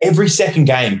stuff. Every second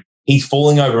game, he's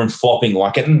falling over and flopping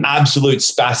like an absolute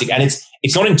spastic. And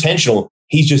it's not intentional.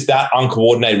 He's just that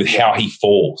uncoordinated with how he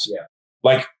falls. Yeah.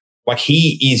 Like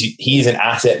he is an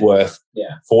asset worth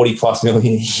 40 plus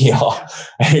million a year.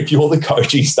 And if you're the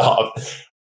coaching staff,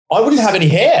 I wouldn't have any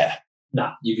hair.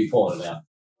 Nah, you'd be pulling it out.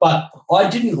 But I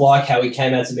didn't like how he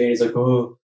came out to me and he's like,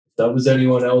 oh, if that was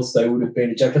anyone else, they would have been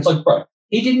ejected. It's like, bro,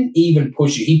 he didn't even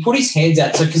push you. He put his hands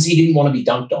out because he didn't want to be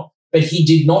dunked on. But he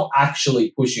did not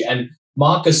actually push you. And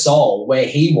Marc Gasol, where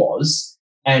he was,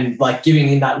 and like giving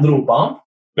him that little bump.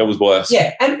 That was worse.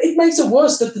 Yeah, and it makes it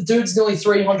worse that the dude's nearly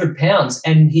 300 pounds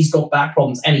and he's got back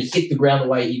problems and he hit the ground the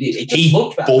way he did. It just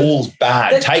looked bad. Falls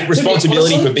bad. Take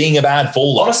responsibility for being a bad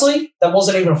faller. Honestly, that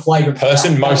wasn't even a flagrant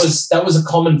person. Foul. That was a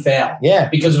common foul. Yeah.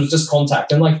 Because it was just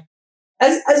contact. And like,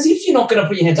 as if you're not going to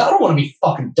put your hands out. I don't want to be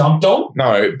fucking dunked on.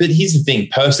 No, but here's the thing.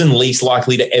 Person least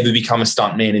likely to ever become a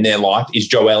stuntman in their life is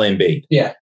Joel Embiid.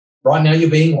 Yeah. Right now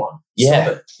you're being one. Yeah.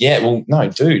 Stop it. Yeah. Well, no,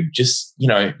 dude, just,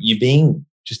 you're being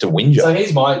just a whinger. So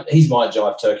he's my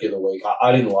jive turkey of the week.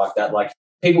 I didn't like that. Like,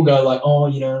 people go like, oh,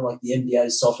 like the NBA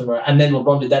is soft and then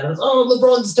LeBron did that. And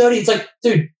LeBron's dirty. It's like,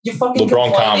 dude, you fucking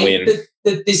LeBron can't win.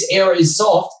 That this era is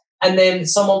soft and then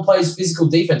someone plays physical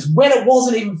defense when it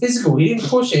wasn't even physical. He didn't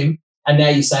push him. And now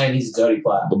you're saying he's a dirty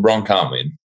player. LeBron can't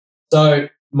win. So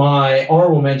my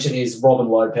honorable mention is Robin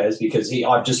Lopez because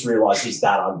I've just realized he's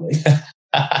that ugly.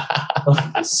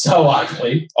 So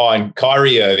ugly. Oh, and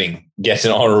Kyrie Irving gets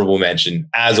an honorable mention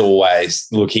as always.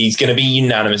 Look, he's going to be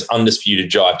unanimous,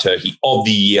 undisputed jive turkey of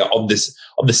the year, of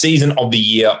the season, of the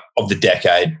year, of the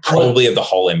decade, probably of the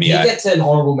whole NBA. He gets an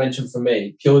honorable mention for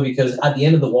me purely because at the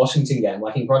end of the Washington game,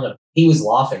 like in front of him, he was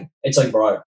laughing. It's like,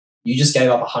 bro, you just gave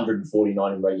up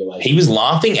 149 in regulation. He was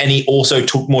laughing, and he also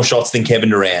took more shots than Kevin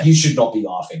Durant. You should not be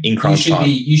laughing. In crunch time.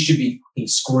 You should be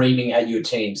screaming at your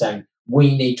team saying,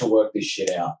 we need to work this shit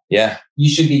out. Yeah.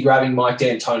 You should be grabbing Mike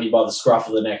D'Antoni by the scruff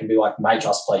of the neck and be like, make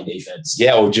us play defense.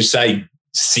 Yeah, or just say,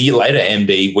 see you later,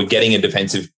 MD. We're getting a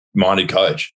defensive-minded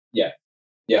coach. Yeah.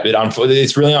 Yeah. But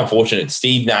it's really unfortunate.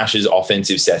 Steve Nash's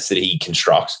offensive sets that he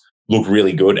constructs look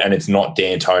really good, and it's not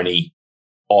D'Antoni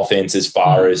offense as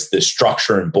far as the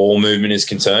structure and ball movement is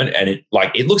concerned. And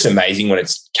it looks amazing when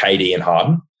it's KD and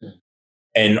Harden.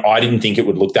 And I didn't think it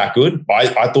would look that good.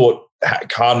 I thought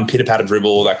Harden pitter-patter dribble,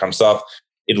 all that kind of stuff.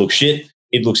 It looks shit.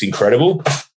 It looks incredible.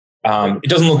 It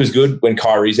doesn't look as good when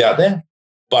Kyrie's out there,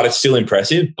 but it's still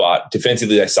impressive. But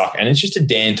defensively, they suck. And it's just a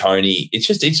D'Antoni. It's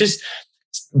just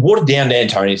watered down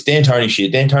D'Antoni. It's D'Antoni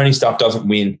shit. D'Antoni stuff doesn't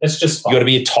win. It's just you got to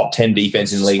be a top 10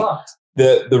 defense in the league. Fucked.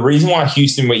 The reason why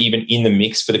Houston were even in the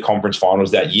mix for the conference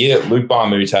finals that year, Luke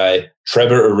Barmute,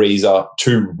 Trevor Ariza,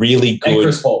 two really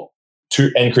good.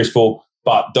 And Chris Paul.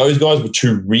 But those guys were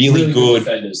two really good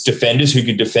defenders who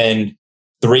could defend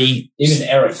three. Even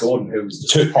Eric Gordon, who was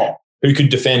just hot. Who could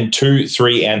defend 2,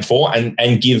 3, and 4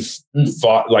 and give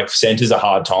centers a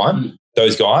hard time.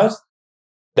 Those guys,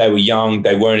 they were young.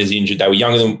 They weren't as injured. They were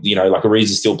younger than, like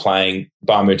Ariza's still playing.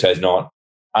 Barmute's not.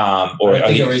 I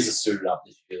think Ariza suited up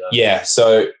this year, though. Yeah,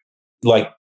 so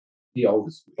the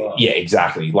oldest. Yeah,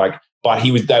 exactly. But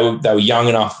they were young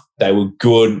enough. They were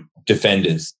good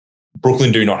defenders.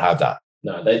 Brooklyn do not have that.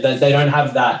 No, they don't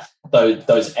have that.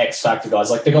 Those X factor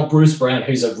guys. Like they got Bruce Brown,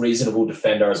 who's a reasonable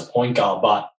defender as a point guard.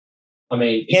 But I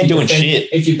mean, he ain't doing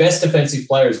shit. If your best defensive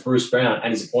player is Bruce Brown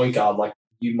and he's a point guard, like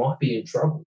you might be in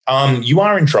trouble. You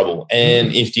are in trouble.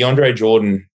 And if DeAndre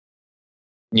Jordan,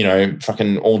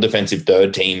 fucking all defensive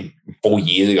third team 4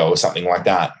 years ago or something like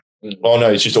that. Oh,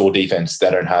 no, it's just all defense. They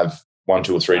don't have 1,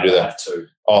 2, or 3, do they? Have 2.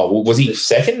 Oh, was he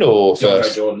second or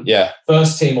first? Jordan. Yeah.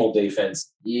 First team all defense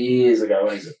years ago.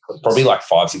 Probably like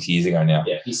 5, 6 years ago now.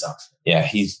 Yeah, he sucks. Yeah,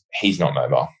 he's not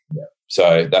mobile. Yeah.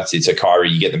 So that's it. So Kyrie,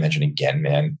 you get the mention again,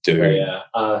 man. Dude. Yeah.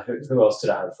 Who else did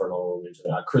I have for an honorable mention?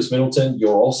 Chris Middleton,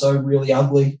 you're also really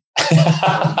ugly.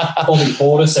 Bobby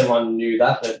Portis, everyone knew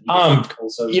that.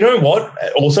 Also, you know what?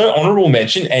 Also, honorable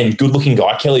mention and good-looking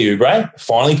guy, Kelly Oubre,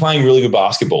 finally playing really good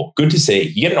basketball. Good to see.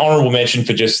 You get an honorable mention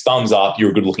for just thumbs up.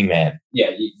 You're a good-looking man.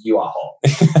 Yeah, you are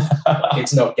hot.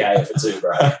 It's not gay if it's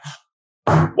Oubre.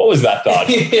 What was that thud?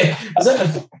 Yeah. Was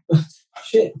that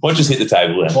shit? What just hit the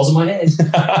table then? It wasn't my hand.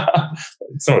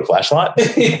 It's not a flashlight.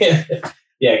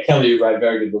 Yeah, Kelly Oubre,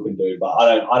 very good-looking dude, but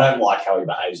I don't like how he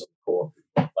behaves on the court.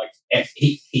 Like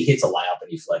he hits a layup and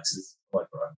he flexes. I'm like,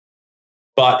 bro,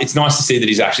 But it's nice to see that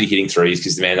he's actually hitting threes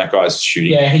because, man, that guy's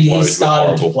shooting. Yeah, he's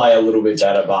started to play a little bit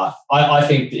better, but I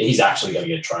think that he's actually going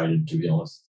to get traded, to be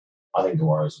honest. I think the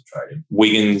Warriors will trade him.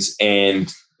 Wiggins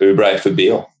and Oubre for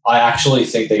Beal. I actually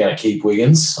think they're going to keep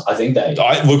Wiggins. I think they...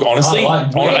 Look, honestly...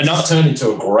 Wiggins turned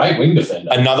into a great wing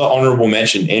defender. Another honourable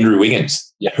mention, Andrew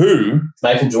Wiggins,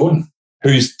 Maple Jordan.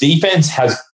 Whose defence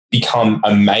has become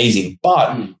amazing,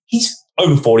 but he's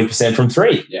over 40% from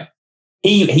three. Yeah.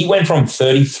 He went from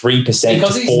 33% to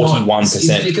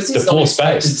 41%. Because he's not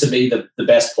expected to be the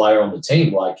best player on the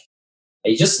team. Like,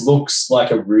 he just looks like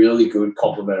a really good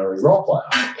complementary role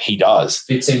player. He does.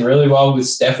 Fits in really well with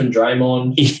Steph and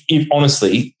Draymond. If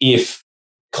honestly, if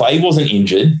Clay wasn't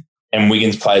injured and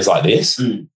Wiggins plays like this,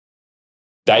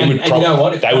 they would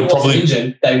probably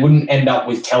injured, they wouldn't end up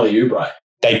with Kelly Oubre.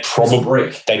 They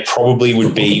probably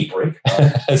would be brick.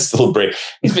 Still a brick.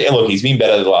 He's been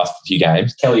better the last few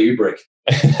games. Kelly Oubre.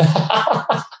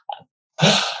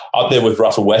 Up there with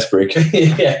Russell Westbrook.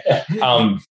 Yeah.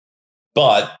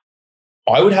 But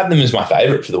I would have them as my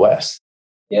favourite for the West.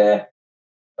 Yeah.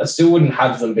 I still wouldn't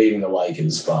have them beating the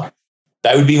Lakers, but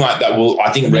they would be like that. Well,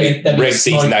 I think reg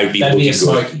season they would be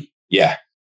looking good. Yeah.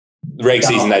 Reg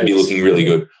season they'd be looking really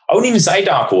good. I wouldn't even say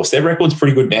dark horse. Their record's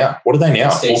pretty good now. What are they now?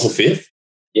 4th or 5th?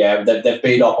 Yeah, they've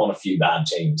beat up on a few bad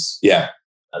teams. Yeah.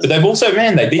 But they've also,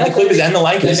 they beat the Clippers and the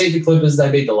Lakers. They beat the Clippers, they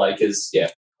beat the Lakers. Yeah,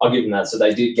 I'll give them that. So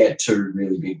they did get 2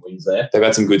 really big wins there. They've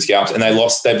had some good scalps, and they've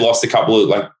lost a couple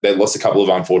of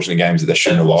unfortunate games that they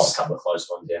shouldn't have lost. A couple of close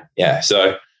ones, yeah. Yeah,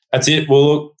 so that's it. Well,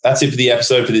 look, that's it for the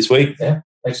episode for this week. Yeah,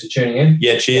 thanks for tuning in.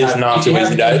 Yeah, cheers. And if you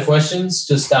have any questions,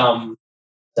 just send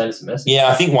us a message. Yeah,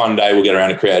 I think one day we'll get around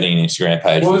to creating an Instagram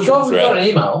page. Well, we've got an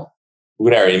email.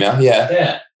 We've got our email, yeah.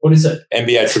 Yeah. What is it?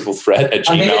 NBA Triple Threat at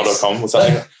gmail.com or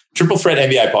something. Triple Threat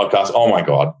NBA podcast. Oh my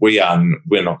God.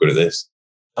 We're not good at this.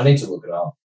 I need to look it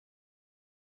up.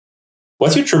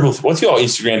 What's your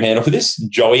Instagram handle for this?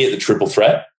 Joey at the Triple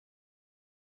Threat.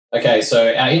 Okay, so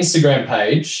our Instagram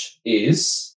page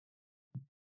is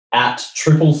at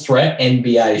Triple Threat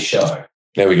NBA Show.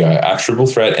 There we go. At Triple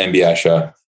Threat NBA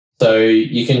Show. So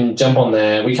you can jump on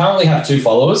there. We currently have 2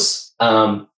 followers.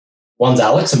 One's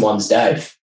Alex and one's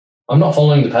Dave. I'm not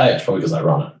following the page probably because I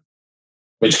run it,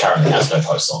 which currently has no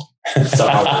posts on. So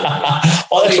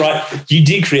oh, that's right. You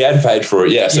did create a page for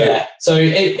it, yeah. So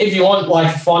if you want,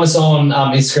 find us on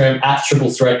Instagram at Triple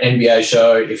Threat NBA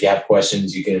Show. If you have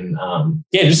questions, you can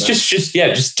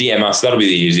just DM us. That'll be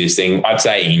the easiest thing. I'd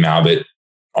say email, but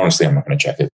honestly, I'm not going to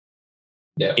check it.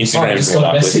 Yeah, Instagram just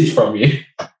got a message from you.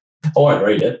 I won't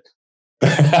read it.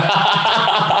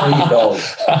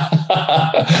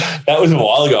 That was a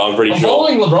while ago, I'm pretty sure.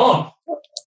 Following LeBron.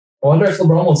 I wonder if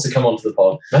LeBron wants to come onto the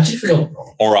pod. Imagine if we got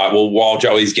LeBron. All right, well, while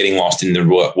Joey's getting lost in the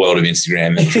world of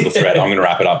Instagram and Triple Threat, I'm going to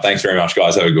wrap it up. Thanks very much,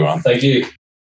 guys. Have a good one. Thank you.